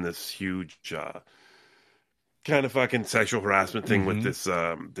involved in this huge kind of fucking sexual harassment thing with this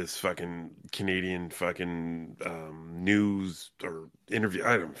fucking Canadian fucking news or interview.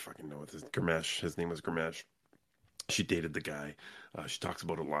 I don't fucking know what this Gurmesh. His name was Gurmesh. She dated the guy. She talks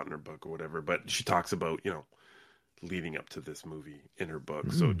about it a lot in her book or whatever. But she talks about leading up to this movie in her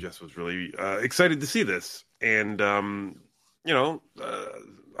book. So Jess was really excited to see this, and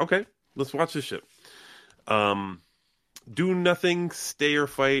okay, let's watch this shit. Do nothing, stay or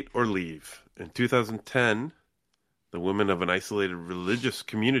fight or leave. In 2010. The women of an isolated religious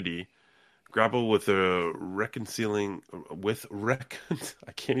community grapple with I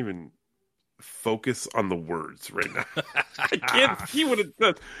can't even focus on the words right now. I can't see what it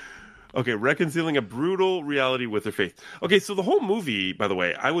says. Okay, reconciling a brutal reality with their faith. Okay, so the whole movie, by the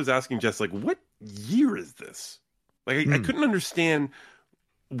way, I was asking Jess, what year is this? I couldn't understand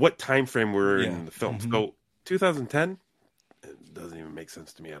what time frame we're in the film. So 2010, it doesn't even make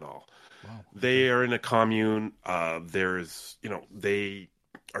sense to me at all. Wow. They are in a commune. They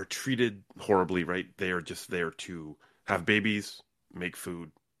are treated horribly, right? They are just there to have babies, make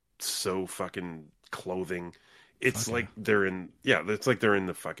food, sew fucking clothing. It's like they're in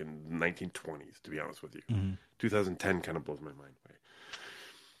the fucking 1920s, to be honest with you. 2010 kind of blows my mind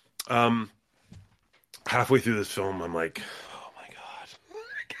away. Halfway through this film, I'm like, oh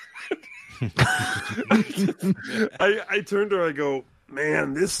my God. I turned to her, I go,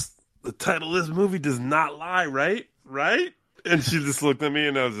 man, the title of this movie does not lie, right? Right? And she just looked at me,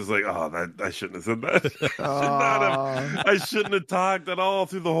 and I was just like, "Oh, I shouldn't have said that. I shouldn't have talked at all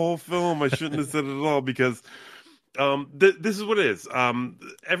through the whole film. I shouldn't have said it at all because this is what it is.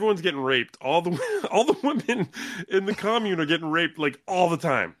 Everyone's getting raped. All the women in the commune are getting raped all the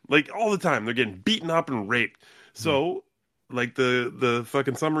time. All the time, they're getting beaten up and raped. So, the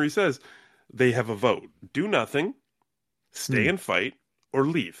fucking summary says, they have a vote: do nothing, stay and fight, or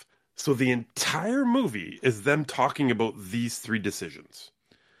leave. So the entire movie is them talking about these 3 decisions.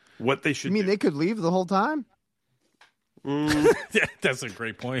 What they should do. You mean they could leave the whole time? Yeah, that's a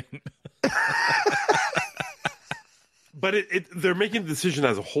great point. But they're making the decision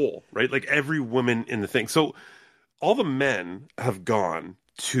as a whole, right? Every woman in the thing. So all the men have gone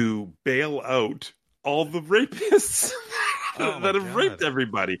to bail out all the rapists that have raped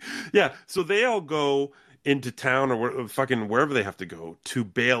everybody. Yeah, so they all go into town or wherever they have to go to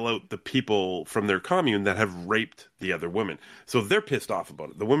bail out the people from their commune that have raped the other women. So they're pissed off about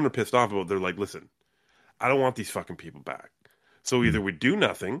it. The women are pissed off about it. They're like, listen, I don't want these fucking people back. So either we do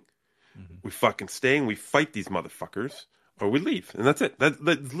nothing, we fucking stay and we fight these motherfuckers, or we leave. And that's it.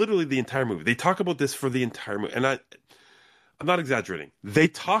 That's literally the entire movie. They talk about this for the entire movie. And I'm not exaggerating. They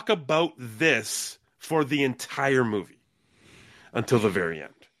talk about this for the entire movie until the very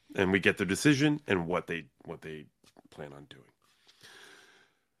end. And we get their decision and what they plan on doing.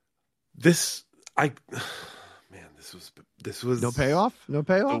 this was No payoff. No the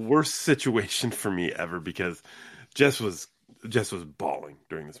payoff. worst situation for me ever, because Jess was bawling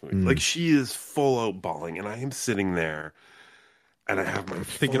during this movie. Like, she is full out bawling, and I am sitting there, and I have my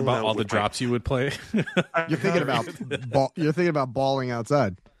Thinking phone about out all the with my- drops you would play. You're thinking about you're thinking about bawling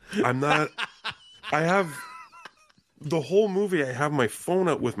outside. I'm not. I have the whole movie. I have my phone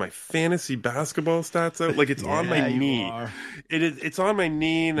out with my fantasy basketball stats out. Like, it's on my knee. It's on my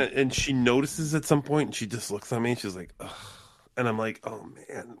knee, and she notices at some point, and she just looks at me, and she's like, ugh. And I'm like, oh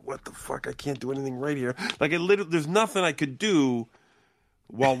man, what the fuck? I can't do anything right here. Like, there's nothing I could do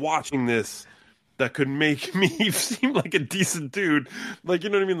while watching this that could make me seem like a decent dude. Like, you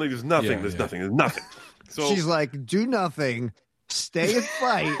know what I mean? Like, there's nothing. There's nothing. So She's like, do nothing, stay and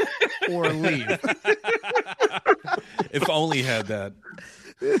fight, or leave. If only had that.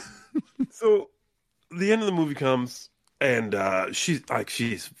 So the end of the movie comes, and she's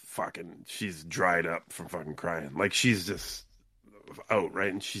dried up from fucking crying. Like, she's just out,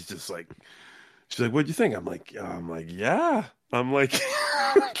 right? And she's like, what'd you think? I'm like, yeah. I'm like,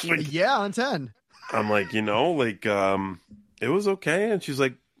 Yeah, on 10. I'm like, it was okay. And she's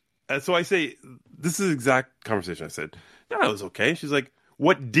like, and so I say, this is the exact conversation. I said, no, it was okay. She's like,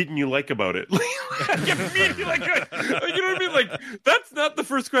 what didn't you like about it? Immediately, like, you know what I mean? Like, that's not the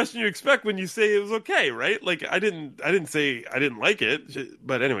first question you expect when you say it was okay, right? Like, I didn't say I didn't like it,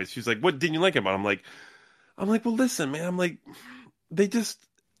 but anyways, she's like, what didn't you like about it? I'm like, well, listen, man. I'm like, they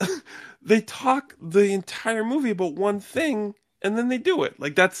talk the entire movie about one thing, and then they do it.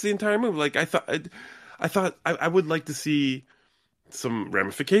 Like, that's the entire movie. Like, I thought I would like to see some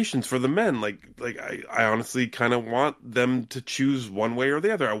ramifications for the men. Like I honestly kind of want them to choose one way or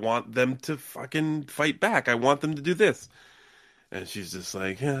the other. I want them to fucking fight back. I want them to do this. And she's just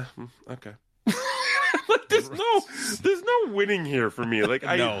like, yeah, okay. Like, there's no winning here for me. Like,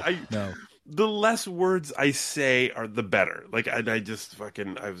 No. The less words I say are the better. Like, I was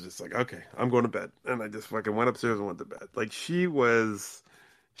just like, okay, I'm going to bed. And I just fucking went upstairs and went to bed. Like, she was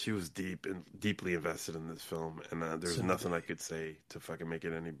deeply invested in this film, and there's nothing I could say to fucking make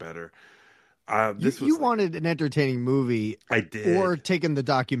it any better. You wanted an entertaining movie. I did. Or taking the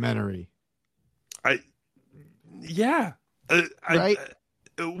documentary. Yeah. Right?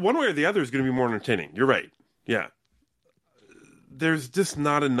 One way or the other is going to be more entertaining. You're right. Yeah. There's just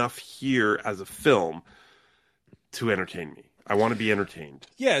not enough here as a film to entertain me. I want to be entertained.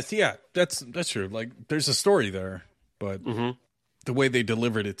 Yes, yeah, that's true. Like, there's a story there, but the way they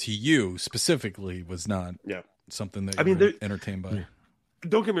delivered it to you specifically was not something that you were entertained by.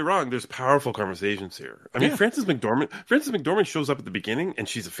 Don't get me wrong. There's powerful conversations here. I mean, Frances McDormand shows up at the beginning, and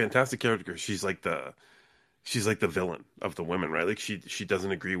she's a fantastic character. She's like the villain of the women, right? Like, she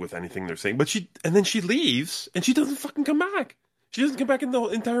doesn't agree with anything they're saying, and then she leaves, and she doesn't fucking come back. She doesn't come back in the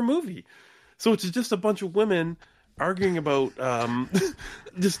entire movie. So it's just a bunch of women arguing about,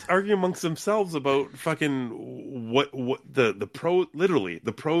 just arguing amongst themselves about fucking what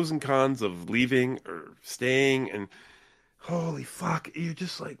the pros and cons of leaving or staying, and holy fuck, you're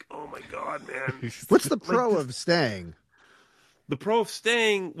just like, oh my god, man. What's the pro of staying? The pro of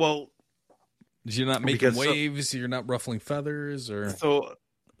staying, well, you're not making waves, you're not ruffling feathers, or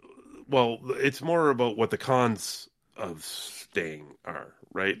it's more about what the cons of staying are,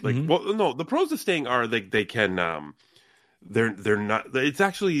 right? Like, well, no, the pros of staying are they can they're not. It's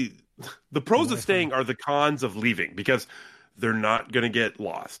actually the pros of staying are the cons of leaving, because they're not going to get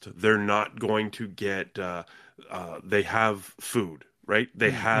lost. They're not going to get. They have food, right?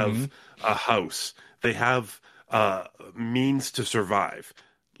 They have a house. They have means to survive.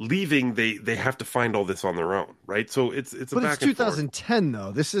 Leaving, they have to find all this on their own, right? So it's a but back it's and 2010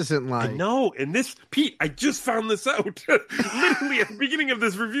 though. This isn't like I know. And this, Pete, I just found this out literally at the beginning of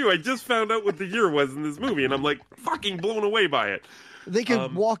this review. I just found out what the year was in this movie, and I'm like fucking blown away by it. They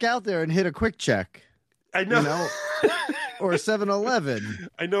could walk out there and hit a quick check. I know, or a 7-Eleven.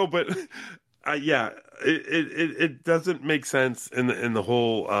 I know, but it doesn't make sense in the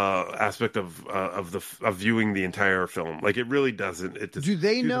whole aspect of viewing the entire film. Like, it really doesn't. It just, do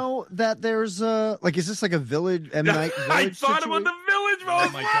they know that there's is this like a village M. Night Village I thought situation? about the village. Oh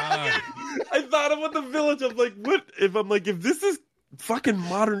my god! I thought about the village. I'm like, what if this is fucking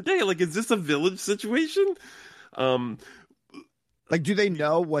modern day? Like, is this a village situation? Like, do they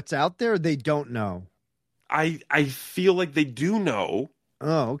know what's out there? They don't know. I feel like they do know.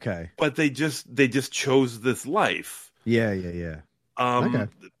 Oh, okay. But they just chose this life. Yeah. Okay.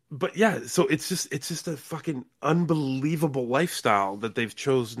 But yeah, so it's just a fucking unbelievable lifestyle that they've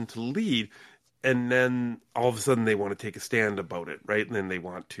chosen to lead, and then all of a sudden they want to take a stand about it, right? And then they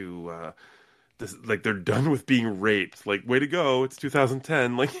want to, they're done with being raped. Like, way to go! It's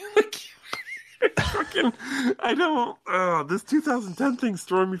 2010. Like Fucking, I don't. This 2010 thing's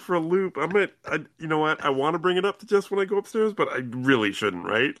throwing me for a loop. You know what? I want to bring it up to Jess when I go upstairs, but I really shouldn't,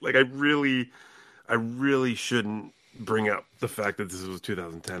 right? Like, I really shouldn't bring up the fact that this was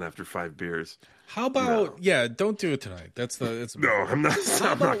 2010 after 5 beers. How about don't do it tonight. That's No, I'm not.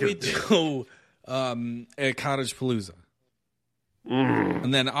 How about we do a Cottage Palooza,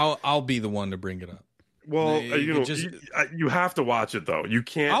 and then I'll be the one to bring it up. Well, you have to watch it though. You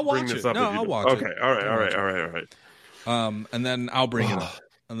can't. I'll bring watch this it. up. No, I'll watch it. Okay, all right. And then I'll bring it up,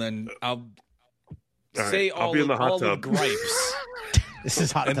 and then I'll say all be in the hot all the tub. gripes. This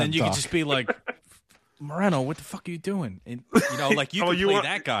is hot. And then you talk. could just be like, Moreno, what the fuck are you doing? And, like you can play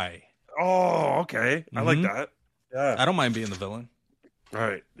that guy. Oh, okay. I like that. Yeah. I don't mind being the villain. All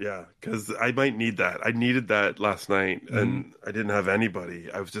right. Yeah. Because I might need that. I needed that last night, and I didn't have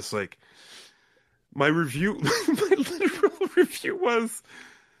anybody. I was just like, my literal review was,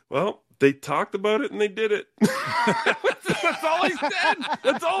 well, they talked about it and they did it. That's all I said.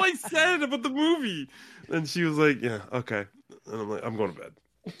 That's all I said about the movie. And she was like, yeah, okay. And I'm like, I'm going to bed.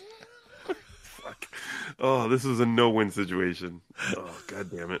 Fuck. Oh, this is a no-win situation. Oh, God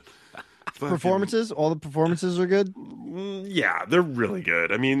damn it. Performances? All the performances are good? Yeah, they're really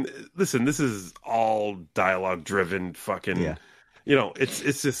good. I mean, listen, this is all dialogue-driven fucking... Yeah.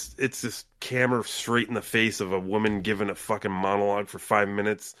 It's just camera straight in the face of a woman giving a fucking monologue for 5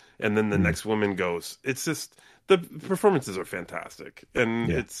 minutes, and then the next woman goes. It's just... The performances are fantastic. And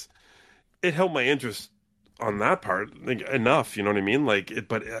it held my interest on that part enough, you know what I mean?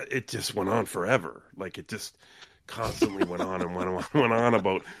 But it just went on forever. Like, it just constantly went on and went on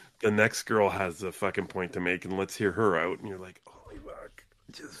about the next girl has a fucking point to make, and let's hear her out. And you're like, holy fuck,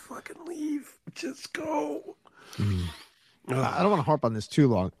 just fucking leave. Just go. I don't want to harp on this too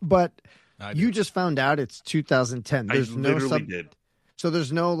long, but you just found out it's 2010. There's did. So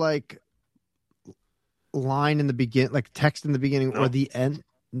there's no line in the begin, like text in the beginning or the end.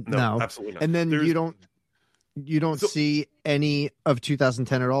 No, absolutely not. And then you don't see any of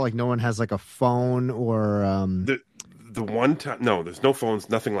 2010 at all. Like no one has like a phone or the one time. No, there's no phones,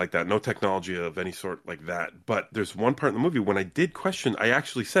 nothing like that. No technology of any sort like that. But there's one part in the movie when I did question. I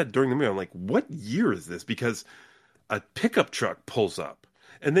actually said during the movie, I'm like, what year is this? Because a pickup truck pulls up,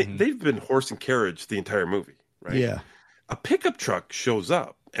 and they've been horse and carriage the entire movie, right? Yeah. A pickup truck shows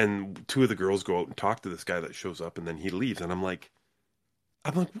up, and 2 of the girls go out and talk to this guy that shows up, and then he leaves, and I'm like,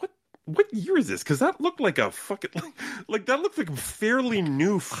 what year is this? Because that looked like a fucking like that looked like a fairly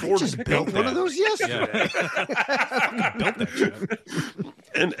new Ford. I just built one of those yesterday. Built that shit.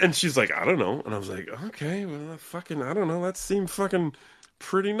 And she's like, I don't know, and I was like, okay, well, fucking, I don't know. That seemed fucking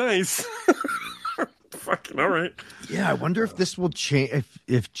pretty nice. Fucking all right. Yeah, I wonder if this will change.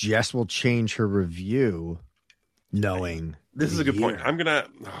 If Jess will change her review, knowing this is a good point. I'm gonna.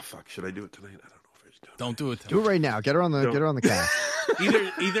 Oh fuck, should I do it tonight? I don't know if I should do it. Don't do it. Do it right now. Get her on the cast.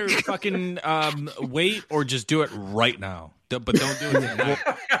 Either fucking wait or just do it right now. But don't do it tonight.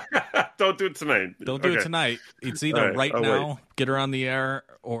 Don't do it tonight. Don't do it tonight. It's either right now, wait. Get her on the air,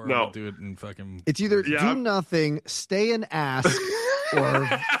 or No. do it in fucking. It's either do nothing, stay and ask, or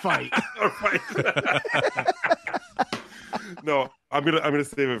fight. No, I'm gonna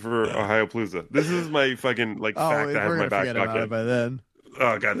save it for Ohio Palooza. This is my fucking fact I have in my back pocket. By then.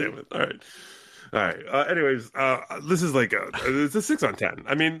 Oh god damn it! All right. Anyways, this is it's a 6 on 10.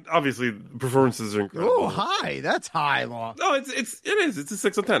 I mean, obviously performances are incredible. Oh, high! That's high, Law. No, it is. It's a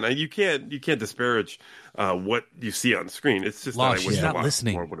 6 on 10. You can't disparage what you see on screen. It's just Law, that I wish she's I not watched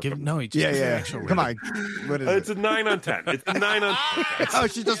listening. more. Yeah. Come on. What is It's a 9 on 10. It's a 9 on 10. Oh,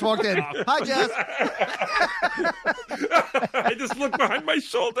 she just walked in. Hi, Jess. I just looked behind my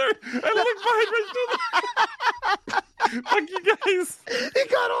shoulder. Fuck you guys. He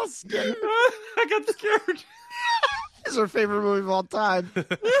got all scared. I got scared. It's her favorite movie of all time. All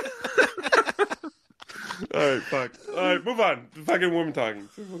right, fuck. All right, move on. Fucking woman talking.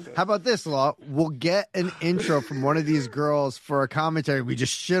 How about this, Law? We'll get an intro from one of these girls for a commentary. We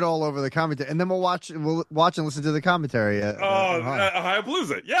just shit all over the commentary, and then we'll watch and listen to the commentary. Ohio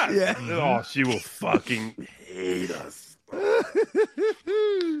Palooza. Yeah. Oh, she will fucking hate us.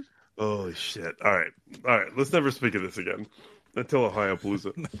 Holy shit. All right. Let's never speak of this again until Ohio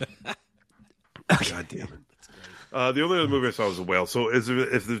Palooza. God damn it. The only other movie I saw was The Whale. So if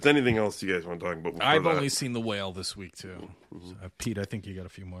there's anything else you guys want to talk about, I've only seen The Whale this week too. So, Pete, I think you got a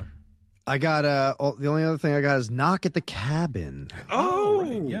few more. I got the only other thing I got is Knock at the Cabin. Oh,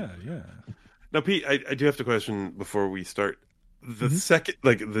 right. Yeah. Now, Pete, I do have to question before we start. The second,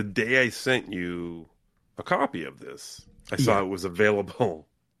 the day I sent you a copy of this, I saw it was available.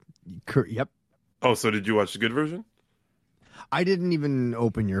 Yep. Oh, so did you watch the good version? I didn't even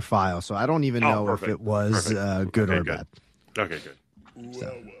open your file, so I don't even know perfect. if it was good Okay, or good. bad. Okay, good.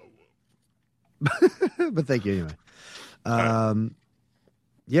 But thank you anyway. right.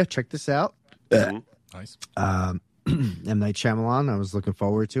 Yeah, check this out. Nice. M. Night Shyamalan. I was looking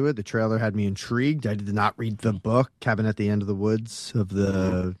forward to it. The trailer had me intrigued. I did not read the book, Cabin at the End of the Woods, of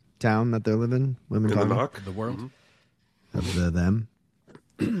the town that they're living. Women In the talking knock? The world. of them.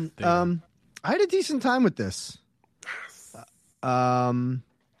 I had a decent time with this.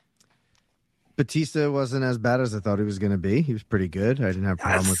 Batista wasn't as bad as I thought he was going to be. He was pretty good. I didn't have a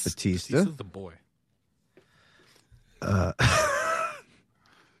problem with Batista. Batista's the boy.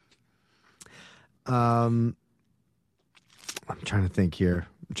 I'm trying to think here.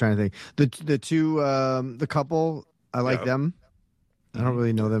 The two the couple, I like them. I don't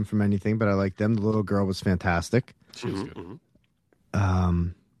really know them from anything, but I like them. The little girl was fantastic. She was good.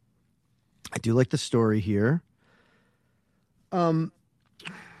 I do like the story here. I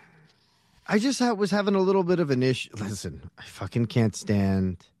just was having a little bit of an issue. Listen, I fucking can't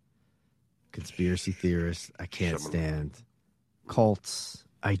stand conspiracy theorists. I can't stand cults.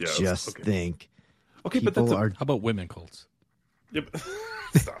 I just think but people are. How about women cults? Yep.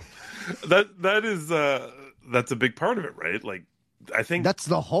 Stop. That is that's a big part of it, right? Like, I think That's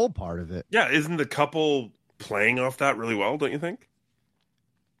the whole part of it. Yeah, isn't the couple playing off that really well? Don't you think?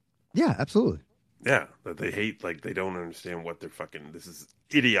 Yeah, absolutely. Yeah, that they hate, like they don't understand what they're fucking. This is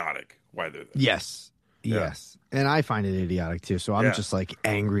idiotic. Why they're there. Yes. Yes. And I find it idiotic too. So I'm Yeah. just like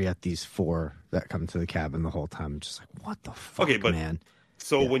angry at these four that come to the cabin the whole time. I'm just like, what the fuck, Okay, but man?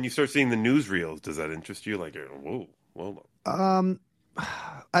 So when you start seeing the newsreels, does that interest you? Like, whoa.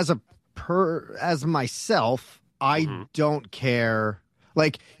 As myself, I don't care.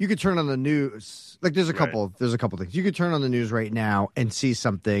 Like, you could turn on the news. Like, there's a couple things. You could turn on the news right now and see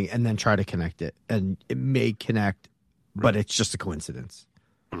something and then try to connect it. And it may connect, but it's just a coincidence.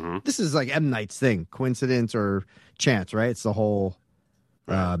 This is like M. Night's thing. Coincidence or chance, right? It's the whole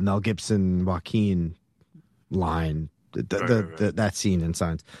Mel Gibson, Joaquin line. That scene in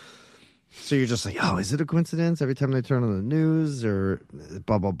Signs. So you're just like, oh, is it a coincidence every time they turn on the news or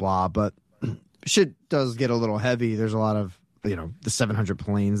blah, blah, blah. But shit does get a little heavy. There's a lot of, the 700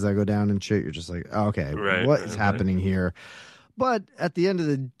 planes that go down and shit. You're just like, oh, okay, what is happening here? But at the end of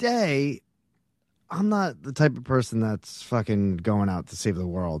the day, I'm not the type of person that's fucking going out to save the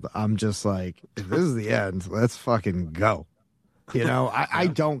world. I'm just like, if this is the end, let's fucking go. I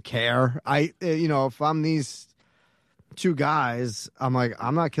don't care. If I'm these two guys, I'm like,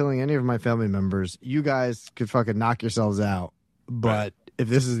 I'm not killing any of my family members. You guys could fucking knock yourselves out. But if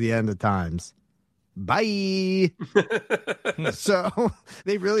this is the end of times, bye. So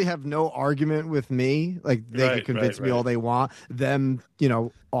they really have no argument with me. Like, they could convince me all they want. Them,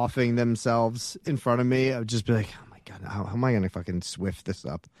 offing themselves in front of me, I would just be like, oh my God, how am I going to fucking swift this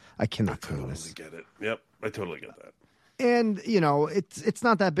up? I cannot do this. I get it. Yep, I totally get that. And, it's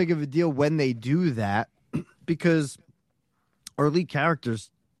not that big of a deal when they do that because our lead characters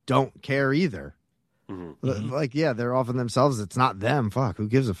don't care either. Like, they're offing themselves. It's not them. Fuck, who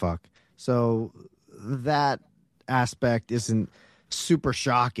gives a fuck? So that aspect isn't super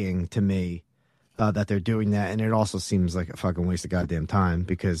shocking to me that they're doing that. And it also seems like a fucking waste of goddamn time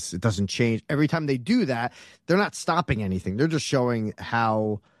because it doesn't change. Every time they do that, they're not stopping anything. They're just showing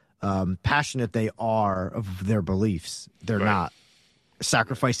how passionate they are of their beliefs. They're not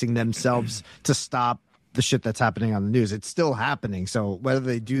sacrificing themselves to stop the shit that's happening on the news. It's still happening. So whether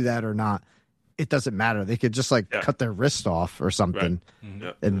they do that or not, it doesn't matter. They could just cut their wrist off or something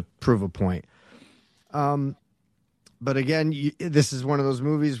and prove a point. But again, this is one of those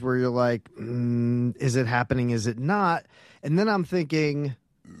movies where you're like, is it happening? Is it not? And then I'm thinking,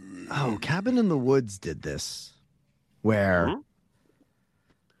 oh, Cabin in the Woods did this, where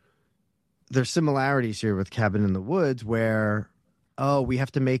there's similarities here with Cabin in the Woods where, oh, we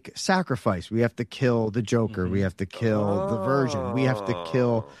have to make sacrifice. We have to kill the Joker. We have to kill the Virgin. We have to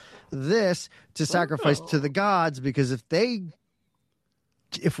kill this to sacrifice to the gods, because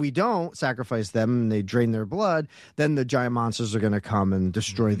if we don't sacrifice them and they drain their blood, then the giant monsters are going to come and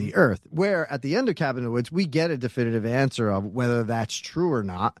destroy the earth. Where at the end of Cabin in the Woods, we get a definitive answer of whether that's true or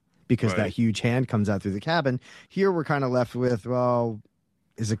not, because that huge hand comes out through the cabin. Here we're kind of left with, well,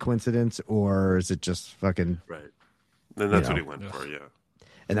 is it coincidence or is it just fucking... Right. Then that's what he went for,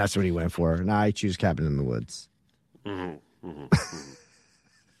 And that's what he went for. And I choose Cabin in the Woods.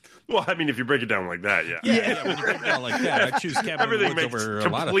 Well, I mean, if you break it down like that, when you break it down like that, I choose Cabin in the Woods over a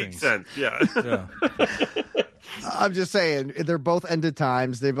lot of things. Sense. Yeah. I'm just saying, they're both ended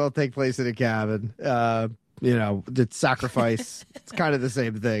times. They both take place in a cabin. The sacrifice, it's kind of the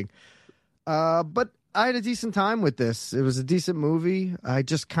same thing. But I had a decent time with this. It was a decent movie. I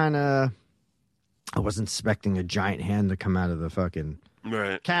just kind of, I wasn't expecting a giant hand to come out of the fucking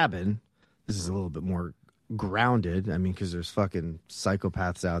cabin. This is a little bit more grounded. I mean, because there's fucking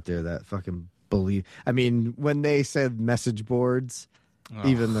psychopaths out there that fucking believe. I mean, when they said message boards,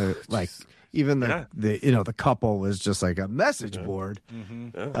 even the couple was just like a message board.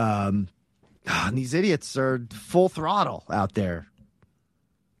 And these idiots are full throttle out there.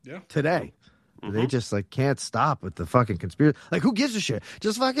 Yeah. Today. They just like can't stop with the fucking conspiracy. Like, who gives a shit?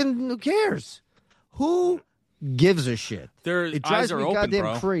 Just fucking who cares? Who gives a shit? It drives eyes are me open, goddamn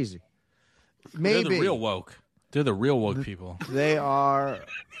bro. crazy. Maybe They're the real woke. They're the real woke people. they are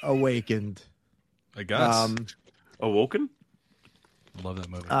awakened. I guess. Awoken? Love that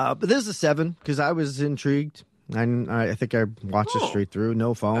movie. But this is a 7 because I was intrigued. I think I watched it straight through.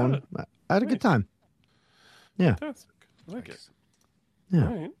 No phone. I had a good time. Yeah. Fantastic. I like it. Yeah.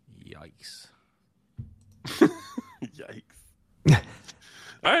 All right. Yikes. Yikes.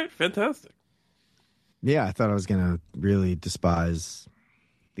 All right, fantastic. Yeah, I thought I was gonna really despise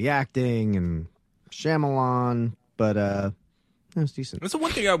the acting and Shyamalan, but it was decent. That's the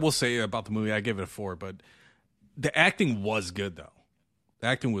one thing I will say about the movie. I give it a 4, but the acting was good, though. The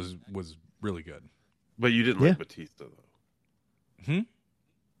acting was really good. But you didn't like Batista, though.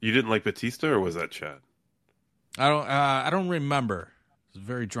 You didn't like Batista, or was that Chad? I don't remember. It was a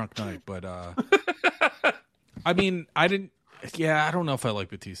very drunk night, but I mean, I didn't. Yeah, I don't know if I like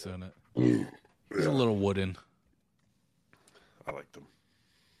Batista in it. He's a little wooden. I liked him.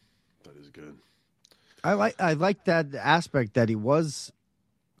 That is good. I like that aspect that he was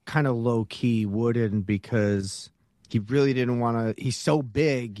kind of low key wooden because he really didn't want to. He's so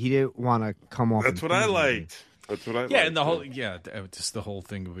big, he didn't want to come off. That's what I liked. That's what I liked. Yeah, and the whole just the whole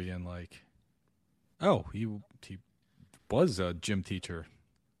thing of being like, oh, he was a gym teacher.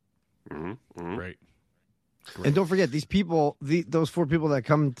 Great. And don't forget, these people, those 4 people that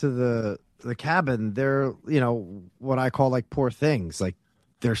come to the cabin, they're, what I call like poor things. Like,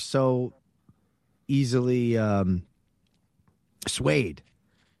 they're so easily swayed.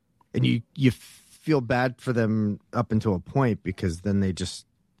 And you feel bad for them up until a point because then they just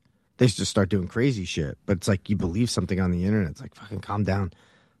start doing crazy shit. But it's like you believe something on the internet. It's like, fucking calm down.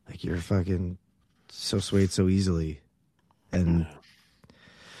 Like, you're fucking so swayed so easily. And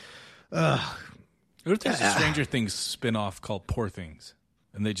what if there's a Stranger Things spin-off called Poor Things,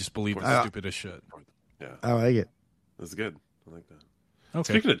 and they just believe the stupidest shit? Yeah, I like it. That's good. I like that.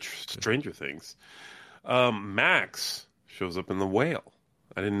 Okay. Speaking of Stranger Things, Max shows up in The Whale.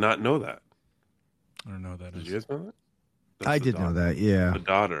 I did not know that. I don't know what that Did is. you guys know that? That's I the did know daughter. that, yeah. The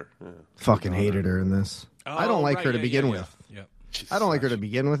daughter. Yeah. Fucking hated her in this. I don't like her to begin with. Yeah. I don't like her to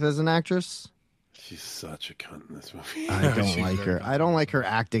begin with as an actress. She's such a cunt in this movie. I don't like her. I don't like her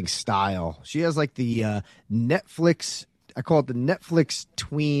acting style. She has like the Netflix, I call it the Netflix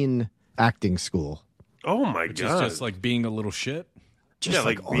tween acting school. Oh my Which god! is just like being a little shit. Just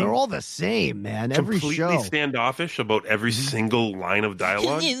like being they're all the same, man. Every completely show. standoffish about every single line of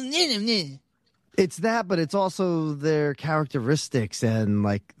dialogue. It's that, but it's also their characteristics and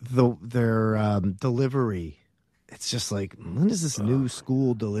like their delivery. It's just like, when is this new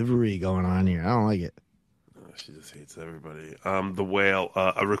school delivery going on here? I don't like it. She just hates everybody. The Whale,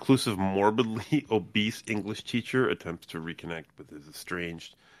 a reclusive, morbidly obese English teacher attempts to reconnect with his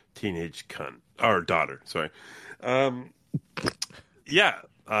estranged teenage daughter. Sorry.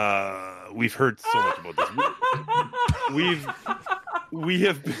 We've heard so much about this. We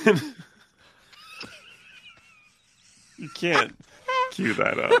have been. You can't cue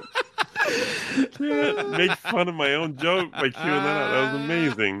that up. You can't make fun of my own joke by queuing that up. That was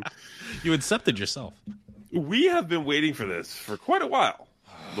amazing. You accepted yourself. We have been waiting for this for quite a while.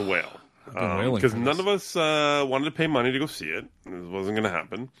 The Whale, because none of us wanted to pay money to go see it. This wasn't going to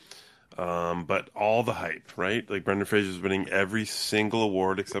happen. But all the hype, right? Like Brendan Fraser's winning every single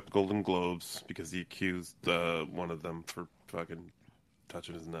award except Golden Globes because he accused one of them for fucking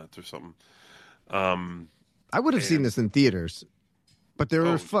touching his nuts or something. I would have seen this in theaters, but there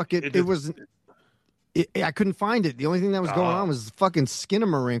were I couldn't find it. The only thing that was going on was fucking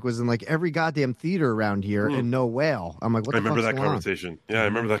Skinamarink was in like every goddamn theater around here and no Whale. I'm like, what the fuck's going on? I remember that conversation. Yeah, I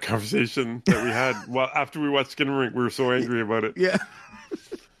remember that conversation that we had. Well, after we watched Skinamarink, we were so angry about it. Yeah.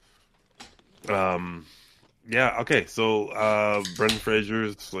 Yeah. Okay. So, Brendan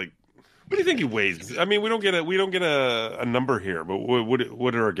Fraser's like, what do you think he weighs? I mean, we don't get a number here, but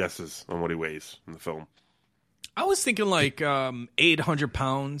what are our guesses on what he weighs in the film? I was thinking like 800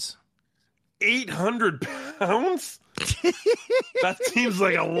 pounds. 800 pounds? That seems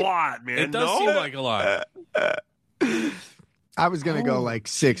like a lot, man. It does seem like a lot. I was gonna go like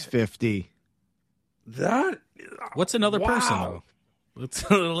 650. That. What's another person Wow.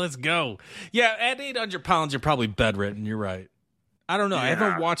 though? Let's go. Yeah, at 800 pounds, you're probably bedridden. You're right. I don't know. I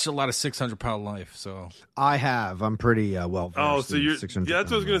haven't watched a lot of 600-pound life, so I have. I'm pretty well versed. Oh, so in you're. 600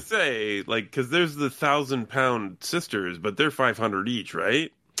 That's what I was pound gonna life. say. Like, because there's the 1,000-pound sisters, but they're 500 each, right?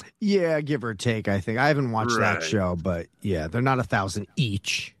 Yeah, give or take. I think I haven't watched that Right. show, but yeah, they're not 1,000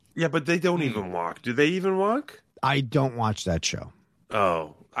 each. Yeah, but they don't even walk. Do they even walk? I don't watch that show.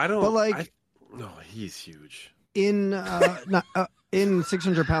 Oh, I don't. But, like- no, he's huge. In in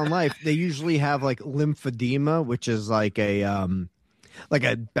 600 pound life, they usually have like lymphedema, which is like a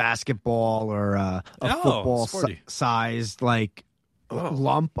basketball or a football sporty. sized like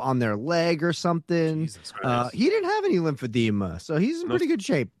lump on their leg or something. Jesus Christ. He didn't have any lymphedema, so he's in pretty good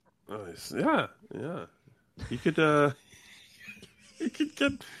shape. Nice. Yeah. He could.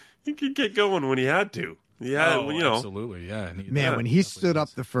 He could get going when he had to. Yeah, oh, you know. absolutely, yeah. And Man, when he stood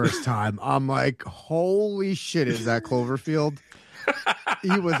up the first time, I'm like, holy shit, is that Cloverfield?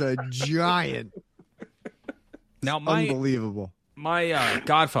 He was a giant. Now Unbelievable. my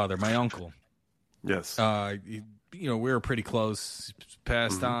godfather, my uncle, Yes. we were pretty close.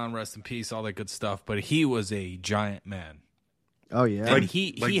 Passed on, rest in peace, all that good stuff. But he was a giant man. Oh, yeah. And Like-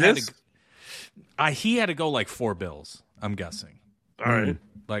 he like had this? he had to go like 4 bills. I'm guessing, All right.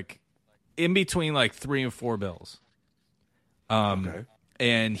 like in between like 3 and 4 bills. Okay.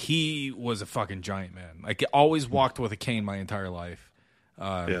 And he was a fucking giant man. Like always walked with a cane my entire life.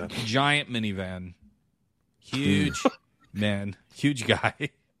 Yeah. Giant minivan, huge man, huge guy.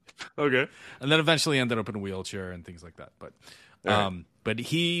 Okay. And then eventually ended up in a wheelchair and things like that. But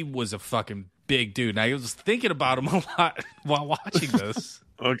he was a fucking big dude. And I was thinking about him a lot while watching this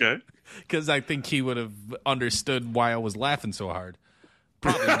Okay. because I think he would have understood why I was laughing so hard.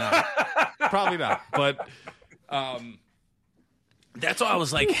 Probably not. Probably not. But that's why I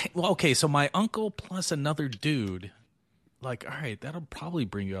was like, well, okay, so my uncle plus another dude, like, all right, that'll probably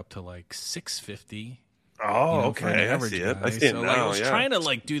bring you up to like 650. Oh, For an okay. I average see it. guy. I see it So, now. like, I was yeah. trying to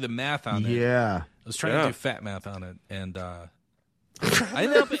like do the math on it. Yeah. I was trying Yeah. to do fat math on it, and I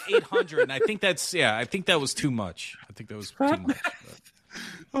ended up at 800. And I think I think that was too much. I think that was too much.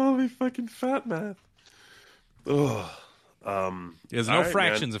 Holy fucking fat math. Ugh. There's All no right,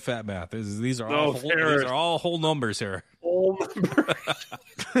 fractions of fat math. These are No, all fair. whole numbers here. Whole number.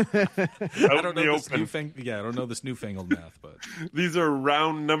 I don't know this I don't know this newfangled math, but These are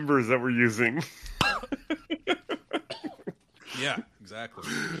round numbers that we're using. yeah, exactly.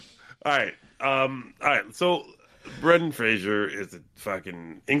 All right. All right. So, Brendan Fraser is a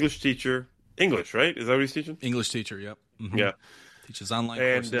fucking English teacher. English, right? Is that what he's teaching? English teacher. Yep. Mhm. Yeah. Teaches online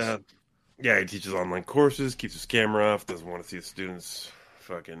And courses. yeah, he teaches online courses, keeps his camera off, doesn't want to see his students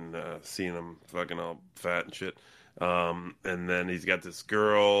fucking seeing him fucking all fat and shit. And then he's got this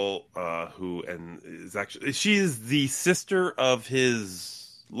girl who she is the sister of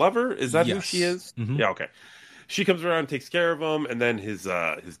his lover. Is that who Yes. she is? Mhm. Yeah. Okay. She comes around, takes care of him, and then his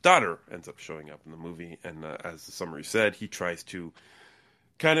daughter ends up showing up in the movie. And as the summary said, he tries to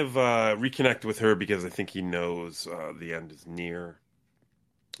kind of reconnect with her because I think he knows the end is near.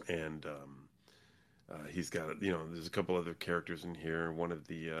 And he's got, there's a couple other characters in here. One of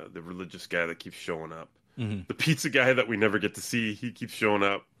the religious guy that keeps showing up. Mhm. The pizza guy that we never get to see, he keeps showing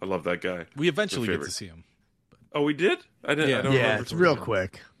up. I love that guy. We eventually my get favorite. to see him. Oh, we did? I didn't. Yeah. I don't Yeah, remember. it's real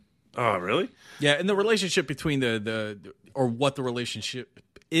quick. Oh, really? Yeah, and the relationship between what the relationship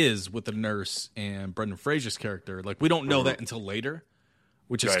is with the nurse and Brendan Fraser's character, like we don't know that until later,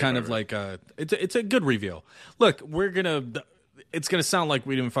 which is Right, kind right, of like it's a good reveal. Look, it's gonna sound like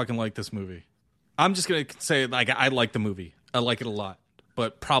we didn't fucking like this movie. I'm just gonna say like I like the movie. I like it a lot,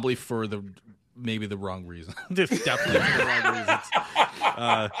 but probably for maybe the wrong reason. Definitely for the wrong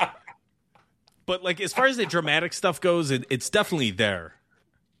reasons. But like as far as the dramatic stuff goes, it's definitely there.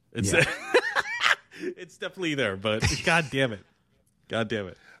 It's it's definitely there, but god damn it.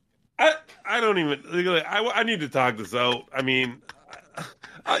 I don't even. I need to talk this out. I mean,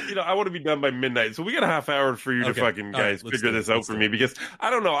 I want to be done by midnight, so we got a half hour for you to Okay. fucking All right, guys let's figure do it. this out Let's for do me it. because I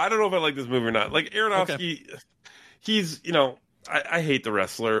don't know. I don't know if I like this movie or not. Like Aronofsky, he's I hate The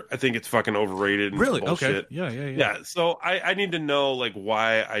Wrestler. I think it's fucking overrated. And Really? bullshit. Okay. Yeah. Yeah. So I need to know like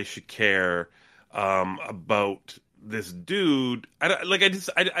why I should care about this dude.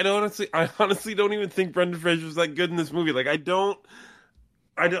 I honestly don't even think Brendan Fraser's that good in this movie. Like I don't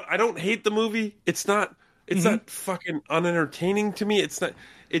hate the movie. It's not fucking unentertaining to me. It's not.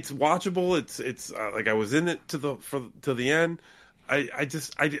 It's watchable. It's like I was in it to the end.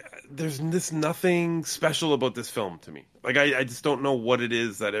 There's this nothing special about this film to me. Like I just don't know what it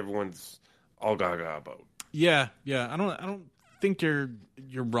is that everyone's all gaga about. Yeah. I don't think you're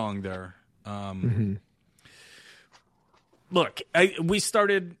wrong there. Look, we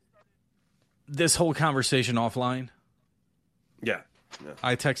started this whole conversation offline. Yeah.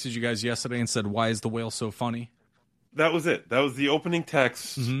 I texted you guys yesterday and said, "Why is the whale so funny?" That was it. That was the opening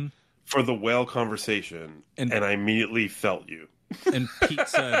text for the whale conversation, and I immediately felt you. And Pete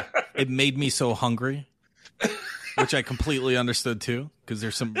said, "It made me so hungry," which I completely understood too, because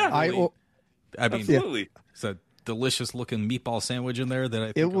there's some. I mean, absolutely, it's a delicious looking meatball sandwich in there that I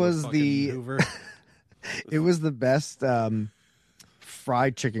think it was the Hoover. It was the best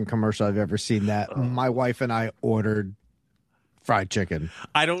fried chicken commercial I've ever seen. That my wife and I ordered fried chicken.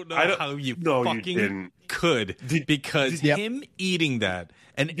 I don't know how you fucking could, because him eating that.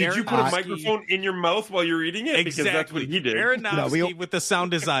 And did you put a microphone in your mouth while you're eating it? Exactly. Because that's what he did. Aronofsky with the sound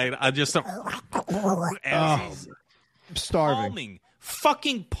design, I just starving,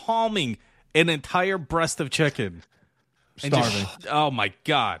 fucking palming an entire breast of chicken. Starving. Oh my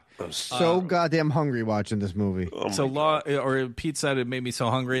god! I'm so goddamn hungry watching this movie. So Pete said it made me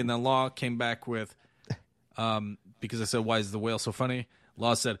so hungry, and then Law came back with, because I said, "Why is the whale so funny?"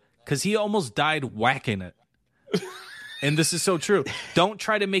 Law said, "Because he almost died whacking it." And this is so true. Don't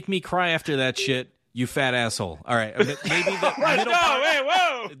try to make me cry after that shit, you fat asshole. All right, maybe the middle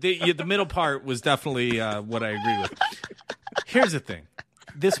part. The middle part was definitely what I agree with. Here's the thing: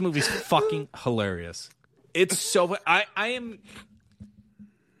 this movie's fucking hilarious. It's so I'm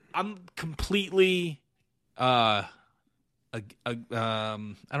completely I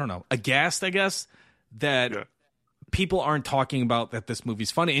don't know, aghast, I guess, that people aren't talking about that this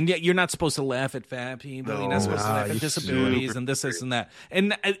movie's funny, and yet you're not supposed to laugh at fat people. You're not supposed to laugh at disabilities and this and that.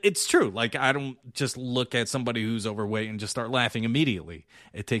 And it's true. Like, I don't just look at somebody who's overweight and just start laughing immediately.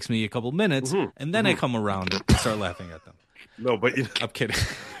 It takes me a couple minutes, and then I come around and start laughing at them. No, but I'm kidding.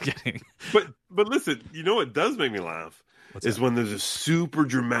 But listen, you know what does make me laugh is when there's a super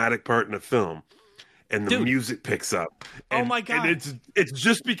dramatic part in a film and the music picks up. And, oh my god! And it's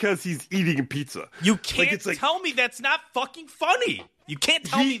just because he's eating a pizza. You can't tell me that's not fucking funny. You can't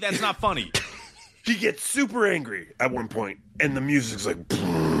tell me that's not funny. He gets super angry at one point, and the music's like,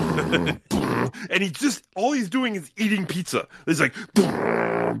 and all he's doing is eating pizza. It's like,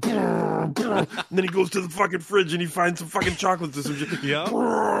 and then he goes to the fucking fridge and he finds some fucking chocolates or some shit. Yeah.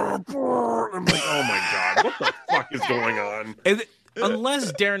 I'm like, oh my god, what the fuck is going on?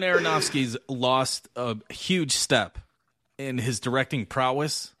 Unless Darren Aronofsky's lost a huge step in his directing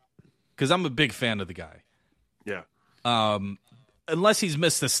prowess, because I'm a big fan of the guy. Yeah. Unless he's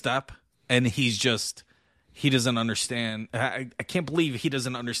missed a step and he doesn't understand. I can't believe he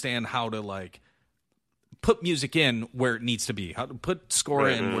doesn't understand how to like put music in where it needs to be, how to put score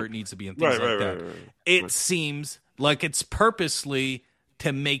in where it needs to be, and things like that. It seems like it's purposely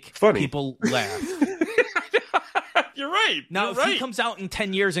to make people laugh. You're right. Now, if he comes out in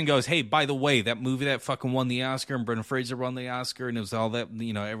 10 years and goes, "Hey, by the way, that movie that fucking won the Oscar and Brendan Fraser won the Oscar and it was all that,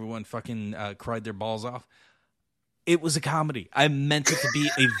 everyone fucking cried their balls off. It was a comedy. I meant it to be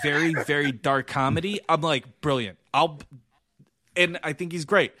a very, very dark comedy." I'm like, brilliant. And I think he's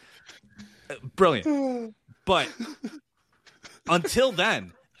great. Brilliant. But until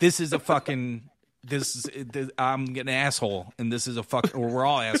then, I'm an asshole, and this is or we're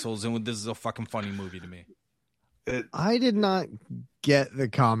all assholes, and this is a fucking funny movie to me. I did not get the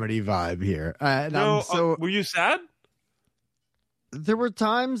comedy vibe here. Were you sad? There were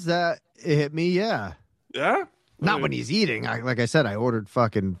times that it hit me, yeah. Yeah? Not when he's eating. Like I said, I ordered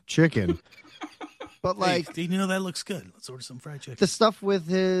fucking chicken. But like, hey, that looks good. Let's order some fried chicken. The stuff with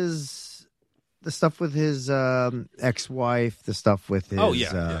his ex-wife, the stuff with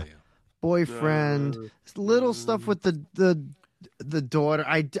his boyfriend, little stuff with the daughter.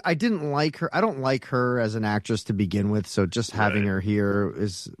 I didn't like her. I don't like her as an actress to begin with, so just having her here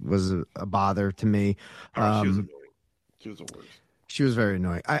was a bother to me. She was annoying. She was the worst. She was very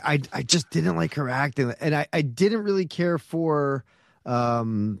annoying. I just didn't like her acting, and I didn't really care for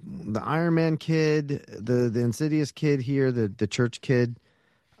the Iron Man kid, the Insidious kid here, the church kid.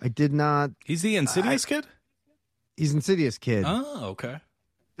 I did not. He's the Insidious kid? He's Insidious kid. Oh, okay.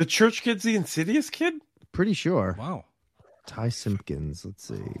 The church kid's the Insidious kid? Pretty sure. Wow. Ty Simpkins. Let's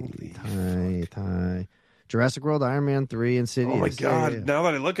see. Ty. Jurassic World, Iron Man 3, Insidious. Oh my god! Yeah. Now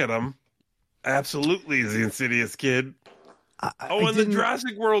that I look at him, absolutely is the Insidious kid. And the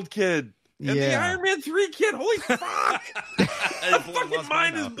Jurassic World kid. And the Iron Man 3 kid. Holy fuck! My fucking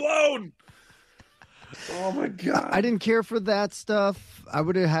mind is blown. Oh my god! I didn't care for that stuff. I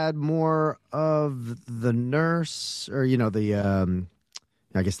would have had more of the nurse, or I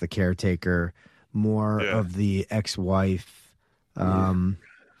guess the caretaker. More of the ex-wife.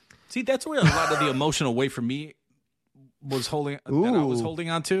 See, that's where a lot of the emotional weight for me was holding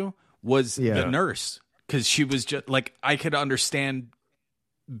on to was Yeah. the nurse, because she was just like, I could understand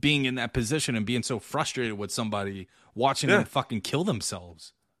being in that position and being so frustrated with somebody watching them fucking kill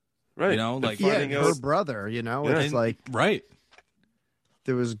themselves. Right. You know, And like finding her out- brother, you know, Yeah. it's like right.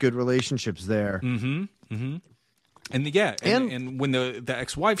 there was good relationships there. And and when the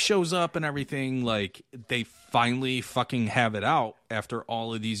ex-wife shows up and everything, like they finally fucking have it out after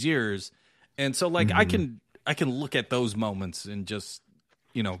all of these years. And so like I can look at those moments and just,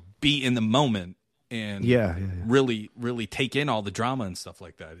 you know, be in the moment and really, really take in all the drama and stuff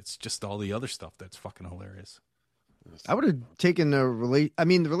like that. It's just all the other stuff that's fucking hilarious. I would have taken the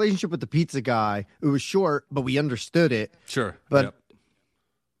relationship with the pizza guy. It was short, but we understood it. Sure. But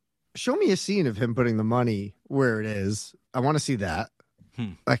show me a scene of him putting the money where it is. I want to see that.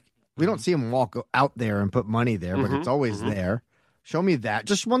 Like, we don't see him walk out there and put money there, but it's always there. Show me that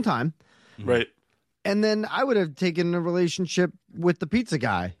just one time. Right. And then I would have taken a relationship with the pizza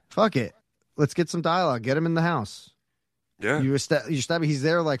guy. Fuck it. Let's get some dialogue. Get him in the house. Yeah. He's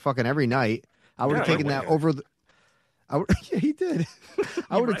there like fucking every night. I would have taken that over the. Yeah, he did.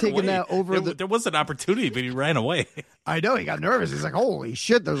 I would have taken that over There was an opportunity, but he ran away. I know, he got nervous. He's like, holy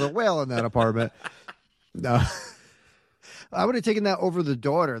shit, there's a whale in that apartment. No. I would have taken that over the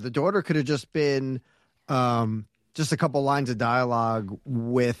daughter. The daughter could have just been just a couple lines of dialogue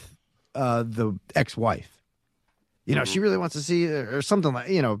with the ex-wife. You know, she really wants to see, or something like,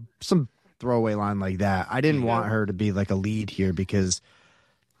 you know, some throwaway line like that. I didn't want her to be like a lead here because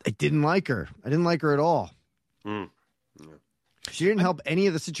I didn't like her. I didn't like her at all. She didn't help any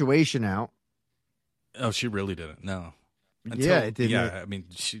of the situation out. Oh, she really didn't. No. It didn't. Yeah, I mean,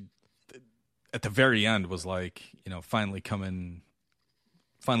 she at the very end was like, you know, finally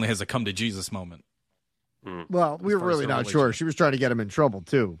has a come to Jesus moment. Well, we were far as really their not sure. relationship. She was trying to get him in trouble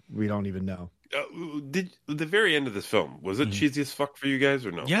too. We don't even know. Did the very end of this film, was it cheesy as fuck for you guys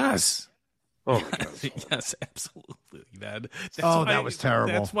or no? Yes. Oh my god. Yes, absolutely, man. That was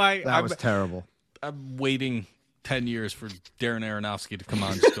terrible. That's why that was terrible. I'm waiting 10 years for Darren Aronofsky to come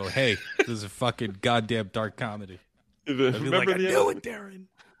on and just go, hey, this is a fucking goddamn dark comedy. I'd be like, I knew it, Darren.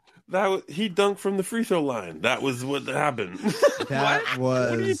 He dunked from the free throw line. That was what happened. That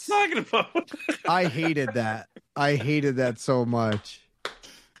was. What are you talking about? I hated that. I hated that so much.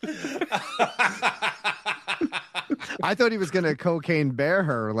 I thought he was going to cocaine bear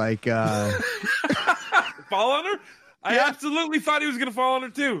her, like. Fall on her? I absolutely thought he was going to fall on her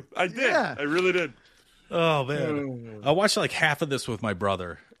too. I did. Yeah. I really did. Oh, man. I watched like half of this with my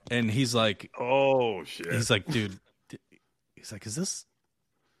brother, and he's like, oh, shit. He's like, dude, he's like, is this?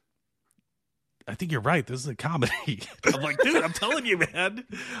 I think you're right. This is a comedy. I'm like, dude, I'm telling you, man.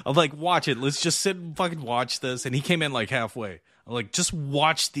 I'm like, watch it. Let's just sit and fucking watch this. And he came in like halfway. I'm like, just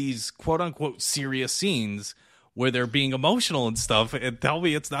watch these quote unquote serious scenes where they're being emotional and stuff and tell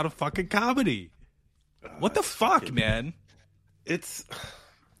me it's not a fucking comedy. What the fuck, man? It's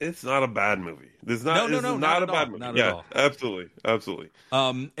not a bad movie. This not not a at bad all. movie. Not at yeah, all. absolutely.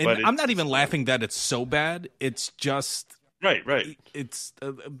 And I'm not even laughing that it's so bad. It's just right. It's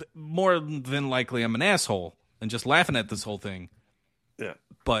more than likely I'm an asshole and just laughing at this whole thing. Yeah,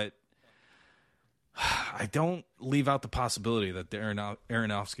 but I don't leave out the possibility that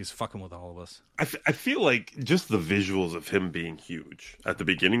Aronofsky's fucking with all of us. I feel like just the visuals of him being huge at the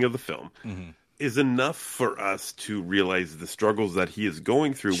beginning of the film is enough for us to realize the struggles that he is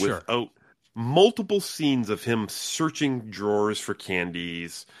going through without multiple scenes of him searching drawers for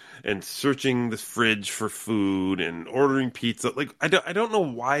candies and searching the fridge for food and ordering pizza. Like, I don't know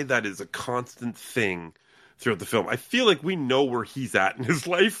why that is a constant thing throughout the film. I feel like we know where he's at in his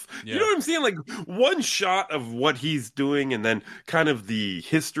life. Yeah. You know what I'm saying? Like, one shot of what he's doing and then kind of the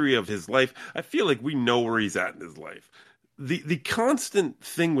history of his life. I feel like we know where he's at in his life. The constant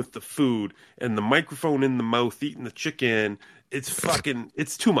thing with the food and the microphone in the mouth, eating the chicken, it's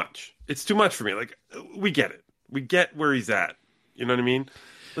too much. It's too much for me. Like, we get it. We get where he's at. You know what I mean?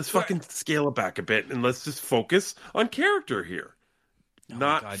 Let's fucking scale it back a bit and let's just focus on character here.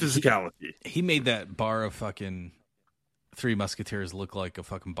 Not physicality. He made that bar of fucking Three Musketeers look like a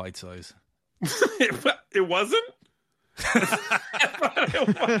fucking bite size. It wasn't?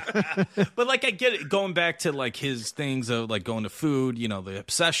 But like, I get it. Going back to like his things of like going to food, you know, the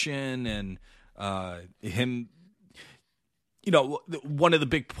obsession and him, you know, one of the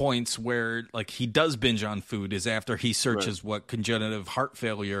big points where like he does binge on food is after he searches what congenital heart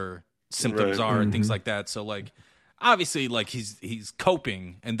failure symptoms are and things like that. So like, obviously, like he's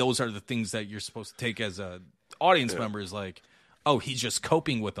coping, and those are the things that you're supposed to take as a audience member. Is like, oh, he's just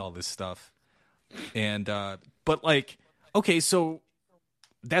coping with all this stuff, and but like, okay, so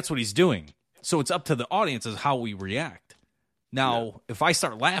that's what he's doing. So it's up to the audience as how we react. Now, if I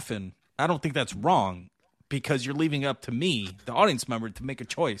start laughing, I don't think that's wrong because you're leaving it up to me, the audience member, to make a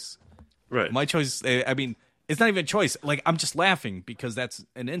choice. Right. My choice, I mean, it's not even a choice. Like, I'm just laughing because that's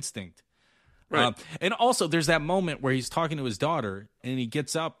an instinct. Right. And also, there's that moment where he's talking to his daughter, and he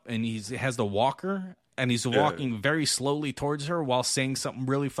gets up and he has the walker, and he's walking very slowly towards her while saying something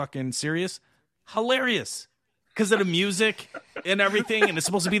really fucking serious. Hilarious. Because of the music and everything, and it's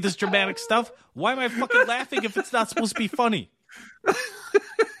supposed to be this dramatic stuff. Why am I fucking laughing if it's not supposed to be funny?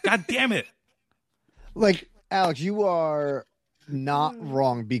 God damn it. Like, Alex, you are not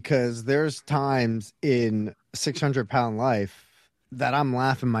wrong, because there's times in 600-Pound Life that I'm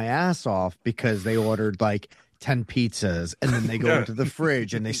laughing my ass off because they ordered like 10 pizzas and then they go into the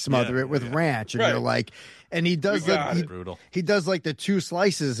fridge and they smother it with ranch, and you're like, and he does Brutal. he does like the 2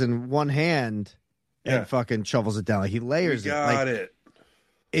 slices in one hand and fucking shovels it down. Like, he layers it.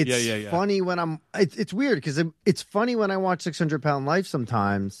 It's funny when it's weird because it's funny when I watch 600-Pound Life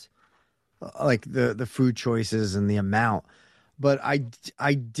sometimes, like the food choices and the amount, but I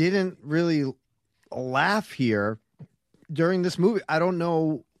didn't really laugh here during this movie. I don't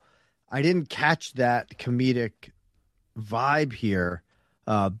know. I didn't catch that comedic vibe here,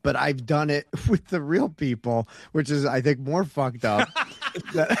 but I've done it with the real people, which is, I think, more fucked up.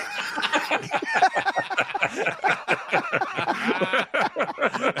 That's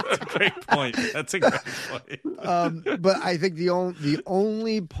a great point. But I think the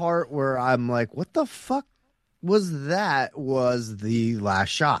only part where I'm like, what the fuck was that, was the last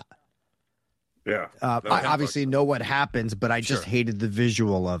shot. Yeah. I obviously know what happens, but I just hated the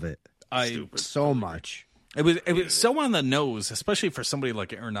visual of it so much. It was so on the nose, especially for somebody like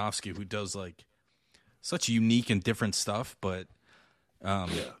Aronofsky, who does like such unique and different stuff. But I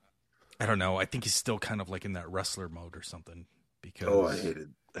don't know. I think he's still kind of like in that wrestler mode or something. Because I hated.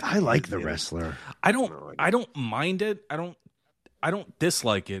 I like the wrestler. I don't mind it. I don't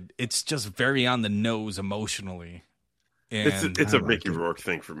dislike it. It's just very on the nose emotionally. And It's a Mickey Rourke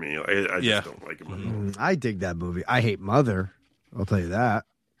thing for me. I just don't like him. I dig that movie. I hate Mother. I'll tell you that.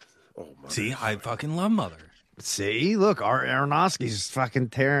 Oh, Mother. See, I fucking love Mother. See, look, our Aronofsky's fucking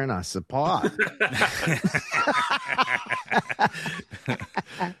tearing us apart.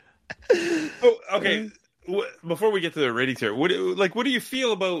 Okay. Before we get to the ratings here, what do you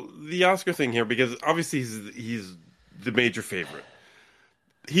feel about the Oscar thing here? Because obviously he's the major favorite.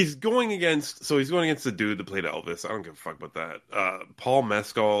 He's going against the dude that played Elvis. I don't give a fuck about that. Paul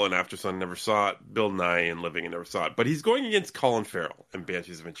Mescal and After Sun, never saw it. Bill Nye and Living and never saw it. But he's going against Colin Farrell and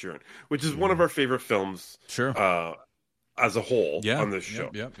Banshees of Inisherin, which is one of our favorite films. Sure. As a whole on this show.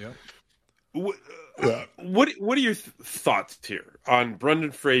 Yep. What are your thoughts here on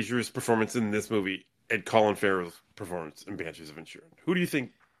Brendan Fraser's performance in this movie and Colin Farrell's performance in Banshees of Inisherin? Who do you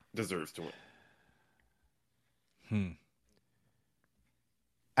think deserves to win?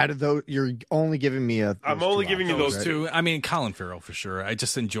 Out of those, you're only giving me I'm only giving you those two. I mean, Colin Farrell for sure. I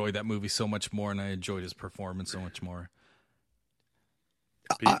just enjoyed that movie so much more, and I enjoyed his performance so much more.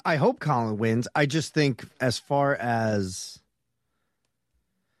 I hope Colin wins. I just think, as far as,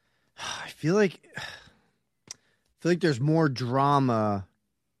 I feel like there's more drama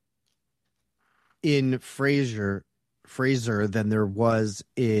in Fraser than there was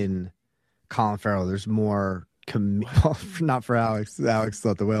in Colin Farrell. There's more not for Alex. Alex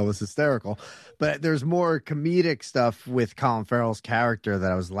thought the whale was hysterical, but there's more comedic stuff with Colin Farrell's character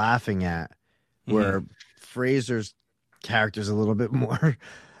that I was laughing at, where Fraser's character is a little bit more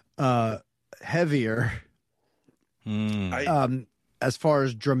heavier as far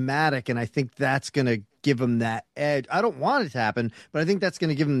as dramatic, and I think that's going to give him that edge. I don't want it to happen, but I think that's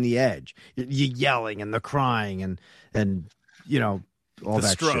going to give him the edge. You yelling and the crying and you know, all the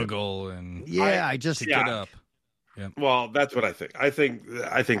that struggle shit. And I just get up. Yeah. Well, that's what I think. I think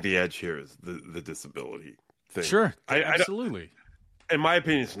the edge here is the disability thing. Sure, absolutely. In my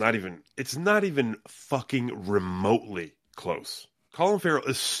opinion, it's not even fucking remotely close. Colin Farrell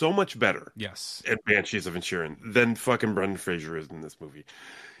is so much better, at Banshees of Inisherin than fucking Brendan Fraser is in this movie.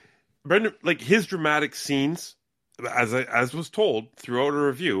 Brendan, like, his dramatic scenes, as was told throughout a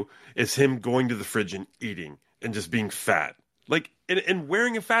review, is him going to the fridge and eating and just being fat, like, and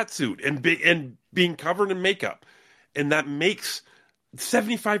wearing a fat suit and being covered in makeup. And that makes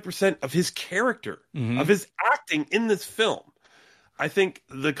 75% of his character, of his acting in this film. I think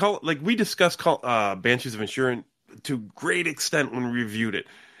we discussed Banshees of Inisherin to great extent when we reviewed it.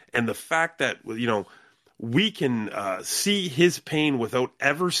 And the fact that, you know, we can see his pain without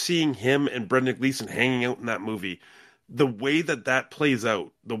ever seeing him and Brendan Gleeson hanging out in that movie, the way that plays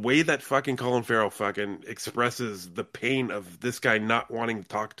out, the way that fucking Colin Farrell fucking expresses the pain of this guy not wanting to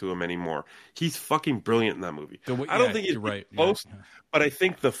talk to him anymore, he's fucking brilliant in that movie. I don't think it's right, close, but I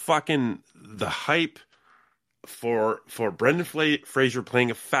think the hype for Brendan Fraser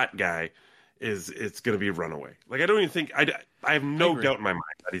playing a fat guy it's going to be a runaway. Like I don't even think I have no doubt in my mind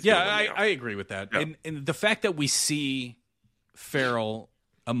that he's. Yeah, I agree with that, yeah. and the fact that we see Farrell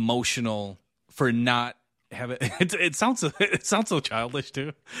emotional for not having it sounds so childish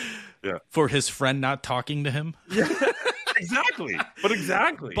too. Yeah, for his friend not talking to him. Yeah, exactly.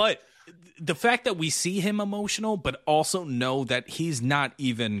 But the fact that we see him emotional, but also know that he's not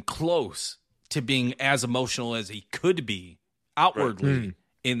even close to being as emotional as he could be outwardly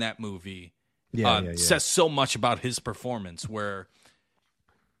in that movie. Says so much about his performance. Where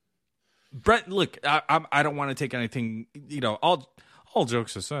Brett, look, I don't want to take anything. All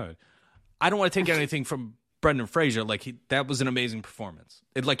jokes aside, I don't want to take anything from Brendan Fraser. Like that was an amazing performance.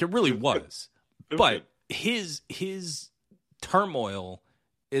 It really was. But his turmoil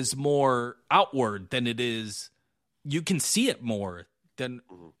is more outward than it is. You can see it more than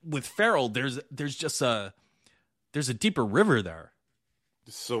with Farrell. There's a deeper river there.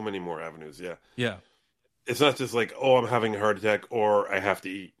 So many more avenues, yeah. It's not just like, oh, I'm having a heart attack or I have to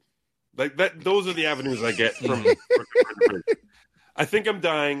eat. Like that. Those are the avenues I get from. I think I'm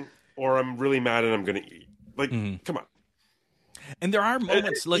dying, or I'm really mad and I'm going to eat. Like, come on. And there are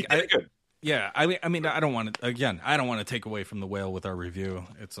moments like, good. Yeah, I mean, I don't want to take away from the whale with our review.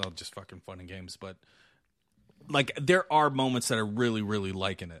 It's all just fucking fun and games, but like there are moments that I really, really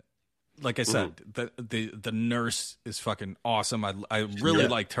like in it. Like I said, the nurse is fucking awesome. I really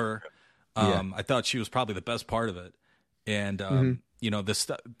liked her. I thought she was probably the best part of it. And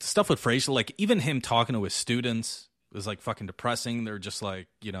the stuff with Fraser, like even him talking to his students was like fucking depressing. They're just like,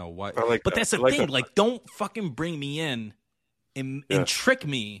 what? But that's the thing. Like, don't fucking bring me in and trick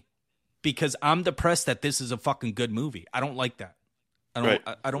me because I'm depressed that this is a fucking good movie. I don't like that.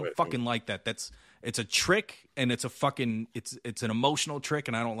 I don't fucking like that. It's a trick and it's an emotional trick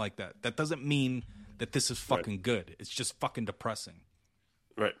and I don't like that. That doesn't mean that this is fucking good. It's just fucking depressing.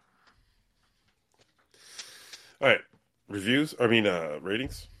 Right. All right. Ratings?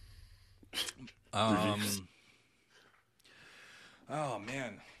 Reviews. Oh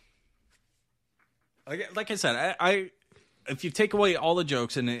man. Like I said, I if you take away all the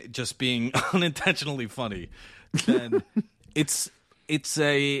jokes and it just being unintentionally funny, then it's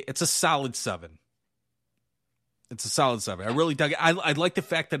a solid 7. It's a solid 7. I really dug it. I like the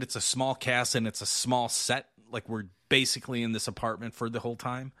fact that it's a small cast and it's a small set. Like we're basically in this apartment for the whole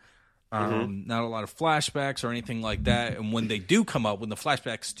time. Not a lot of flashbacks or anything like that. And when they do come up, when the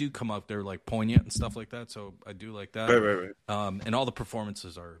flashbacks do come up, they're like poignant and stuff like that. So I do like that. Right. And all the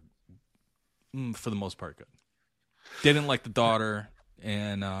performances are, for the most part, good. Didn't like the daughter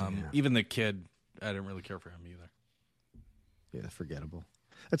and even the kid. I didn't really care for him either. Yeah, forgettable.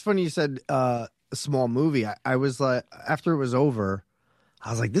 It's funny you said a small movie. I was like, after it was over,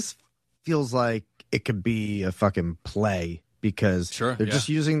 I was like, this feels like it could be a fucking play because they're just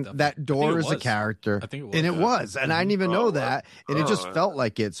using that door as a character. I think it was. And it was. And I didn't even know that. And it just felt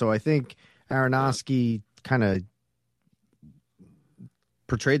like it. So I think Aronofsky kind of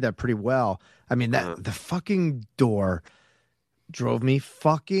portrayed that pretty well. I mean, the fucking door drove me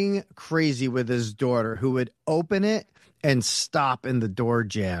fucking crazy with his daughter who would open it and stop in the door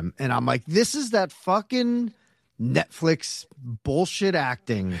jam. And I'm like, this is that fucking Netflix bullshit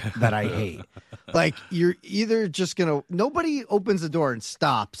acting that I hate. Like, you're either just gonna, nobody opens the door and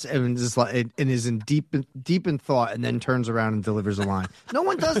stops and is like, and is in deep in thought and then turns around and delivers a line. No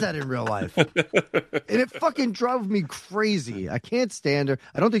one does that in real life. And it fucking drove me crazy. I can't stand her.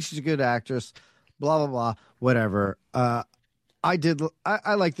 I don't think she's a good actress. Blah, blah, blah. Whatever. I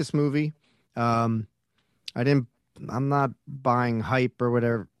like this movie. I'm not buying hype or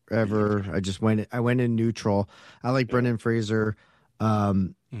whatever. I went in neutral. I like Brendan Fraser.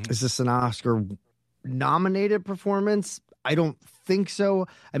 Is this an Oscar nominated performance? I don't think so.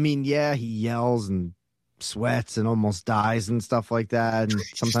 I mean, yeah, he yells and sweats and almost dies and stuff like that. And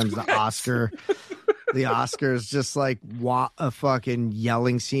sometimes the Oscar is just like a fucking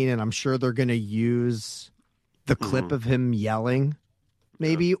yelling scene. And I'm sure they're going to use the clip of him yelling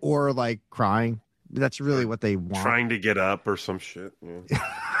maybe, or like crying. That's really what they want. Trying to get up or some shit. Yeah.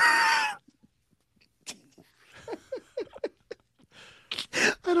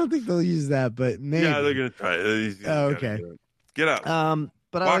 I don't think they'll use that, but maybe. Yeah, they're gonna try it. Okay. Get up.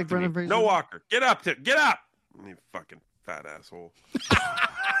 But I like Brendan Fraser. No Walker. Get up. Get up. You fucking fat asshole.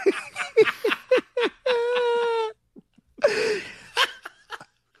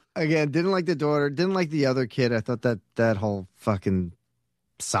 Again, didn't like the daughter, didn't like the other kid. I thought that whole fucking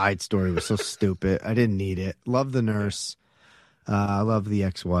side story was so stupid. I didn't need it. Love the nurse. I love the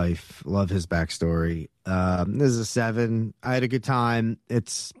ex-wife. Love his backstory. This is a 7. I had a good time.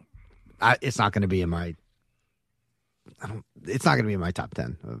 It's not going to be in my. It's not going to be in my top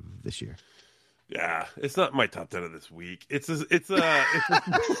 10 of this year. Yeah, it's not my top 10 of this week.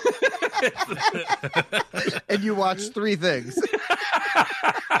 And you watched 3 things.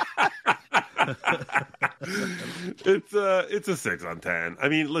 It's a 6 on 10. I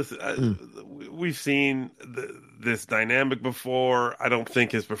mean, listen, we've seen this dynamic before. I don't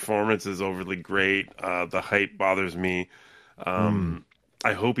think his performance is overly great. The hype bothers me.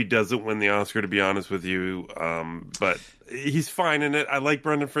 I hope he doesn't win the Oscar, to be honest with you. But he's fine in it. I like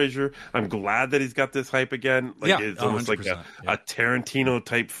Brendan Fraser. I'm glad that he's got this hype again. Like, it's almost like a Tarantino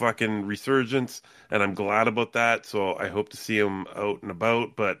type fucking resurgence, and I'm glad about that. So I hope to see him out and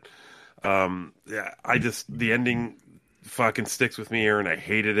about. But the ending fucking sticks with me, Aaron. I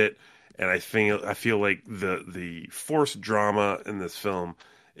hated it, and I feel like the forced drama in this film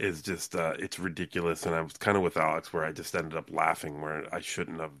is just it's ridiculous. And I was kind of with Alex, where I just ended up laughing where I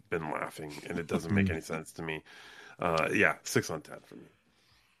shouldn't have been laughing, and it doesn't make any sense to me. 6 on 10 for me.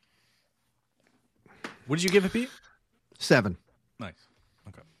 What did you give it, Pete? 7. Nice.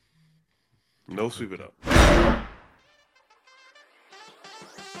 Okay. No, sweep it up.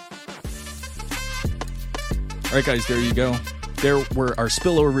 All right, guys, there you go. There were our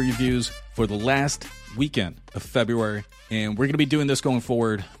spillover reviews for the last weekend of February, and we're going to be doing this going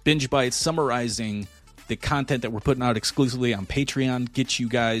forward. Binge Bites, summarizing the content that we're putting out exclusively on Patreon. Get you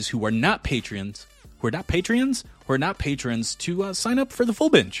guys who are not patrons to sign up for the full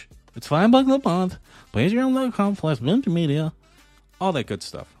binge. It's $5 a month. Patreon.com/Binge Media. All that good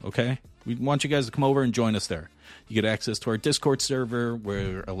stuff, okay? We want you guys to come over and join us there. You get access to our Discord server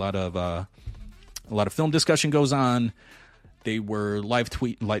where a lot of film discussion goes on. They were live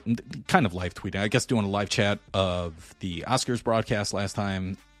tweeting, I guess, doing a live chat of the Oscars broadcast last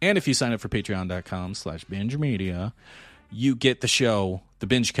time. And if you sign up for patreon.com/Binge Media, you get the show, the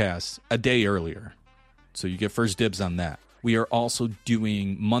Binge Cast, a day earlier. So you get first dibs on that. We are also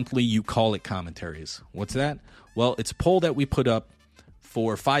doing monthly You Call It commentaries. What's that? Well, it's a poll that we put up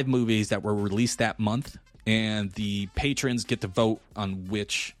for 5 movies that were released that month, and the patrons get to vote on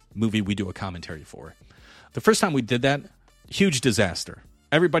which movie we do a commentary for. The first time we did that, huge disaster.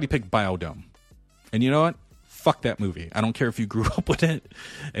 Everybody picked Biodome. And you know what? Fuck that movie. I don't care if you grew up with it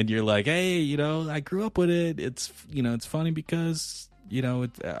and you're like, hey, I grew up with it. It's, it's funny because,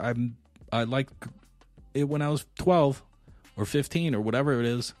 I liked it when I was 12 or 15 or whatever it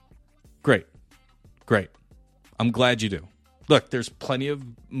is. Great. I'm glad you do. Look, there's plenty of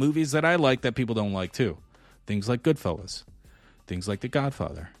movies that I like that people don't like too. Things like Goodfellas. Things like The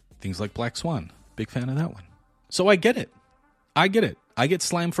Godfather. Things like Black Swan. Big fan of that one. So I get it. I get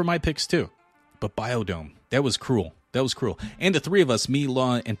slammed for my picks too. But Biodome, that was cruel. And the 3 of us, me,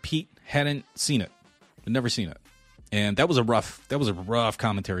 Law, and Pete, hadn't seen it. We'd never seen it. And that was a rough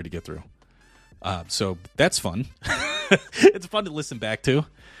commentary to get through. So that's fun. It's fun to listen back to.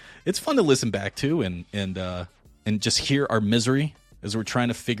 And just hear our misery as we're trying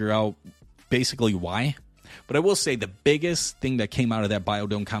to figure out basically why. But I will say the biggest thing that came out of that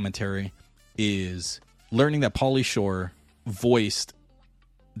Biodome commentary is learning that Pauly Shore voiced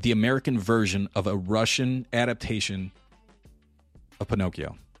the American version of a Russian adaptation of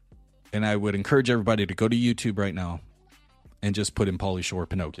Pinocchio. And I would encourage everybody to go to YouTube right now and just put in Pauly Shore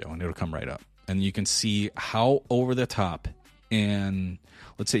Pinocchio, and it'll come right up. And you can see how over the top and,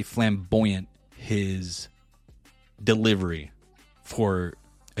 let's say, flamboyant his delivery for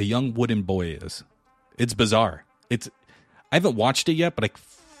a young wooden boy is. It's bizarre. I haven't watched it yet, but I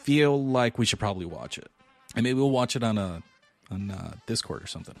feel like we should probably watch it. And maybe we'll watch it on Discord or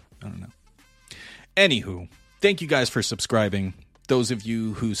something. I don't know. Anywho, thank you guys for subscribing. Those of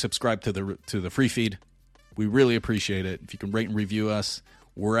you who subscribe to the free feed, we really appreciate it. If you can rate and review us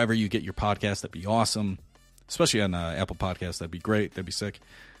wherever you get your podcast, that'd be awesome. Especially on Apple Podcasts, that'd be great. That'd be sick.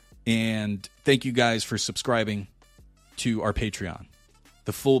 And thank you guys for subscribing to our Patreon.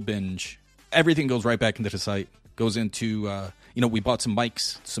 The full binge. Everything goes right back into the site. Goes into, we bought some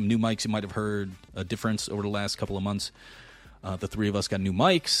mics, some new mics. You might have heard a difference over the last couple of months. The 3 of us got new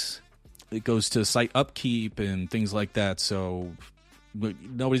mics. It goes to site upkeep and things like that. So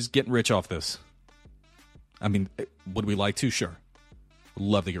nobody's getting rich off this. I mean, would we like to? Sure.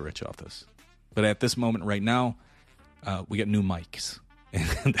 Love to get rich off this. But at this moment right now, we got new mics.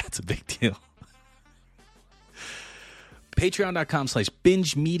 And that's a big deal.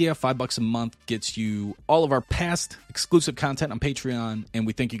 Patreon.com/binge media. $5 a month gets you all of our past exclusive content on Patreon, and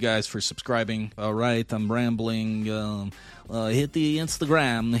we thank you guys for subscribing. All right, I'm rambling. Hit the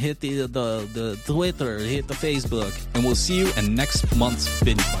Instagram, hit the Twitter, hit the Facebook, and we'll see you in next month's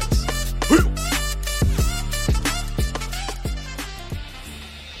Binge Bites.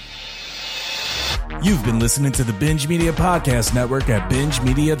 You've been listening to the Binge Media Podcast Network at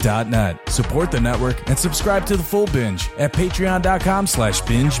BingeMedia.net. Support the network and subscribe to the full Binge at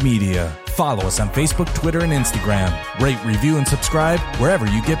Patreon.com/Binge Media. Follow us on Facebook, Twitter, and Instagram. Rate, review, and subscribe wherever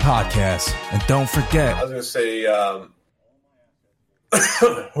you get podcasts. And don't forget... I was going to say...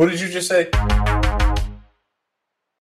 who did you just say?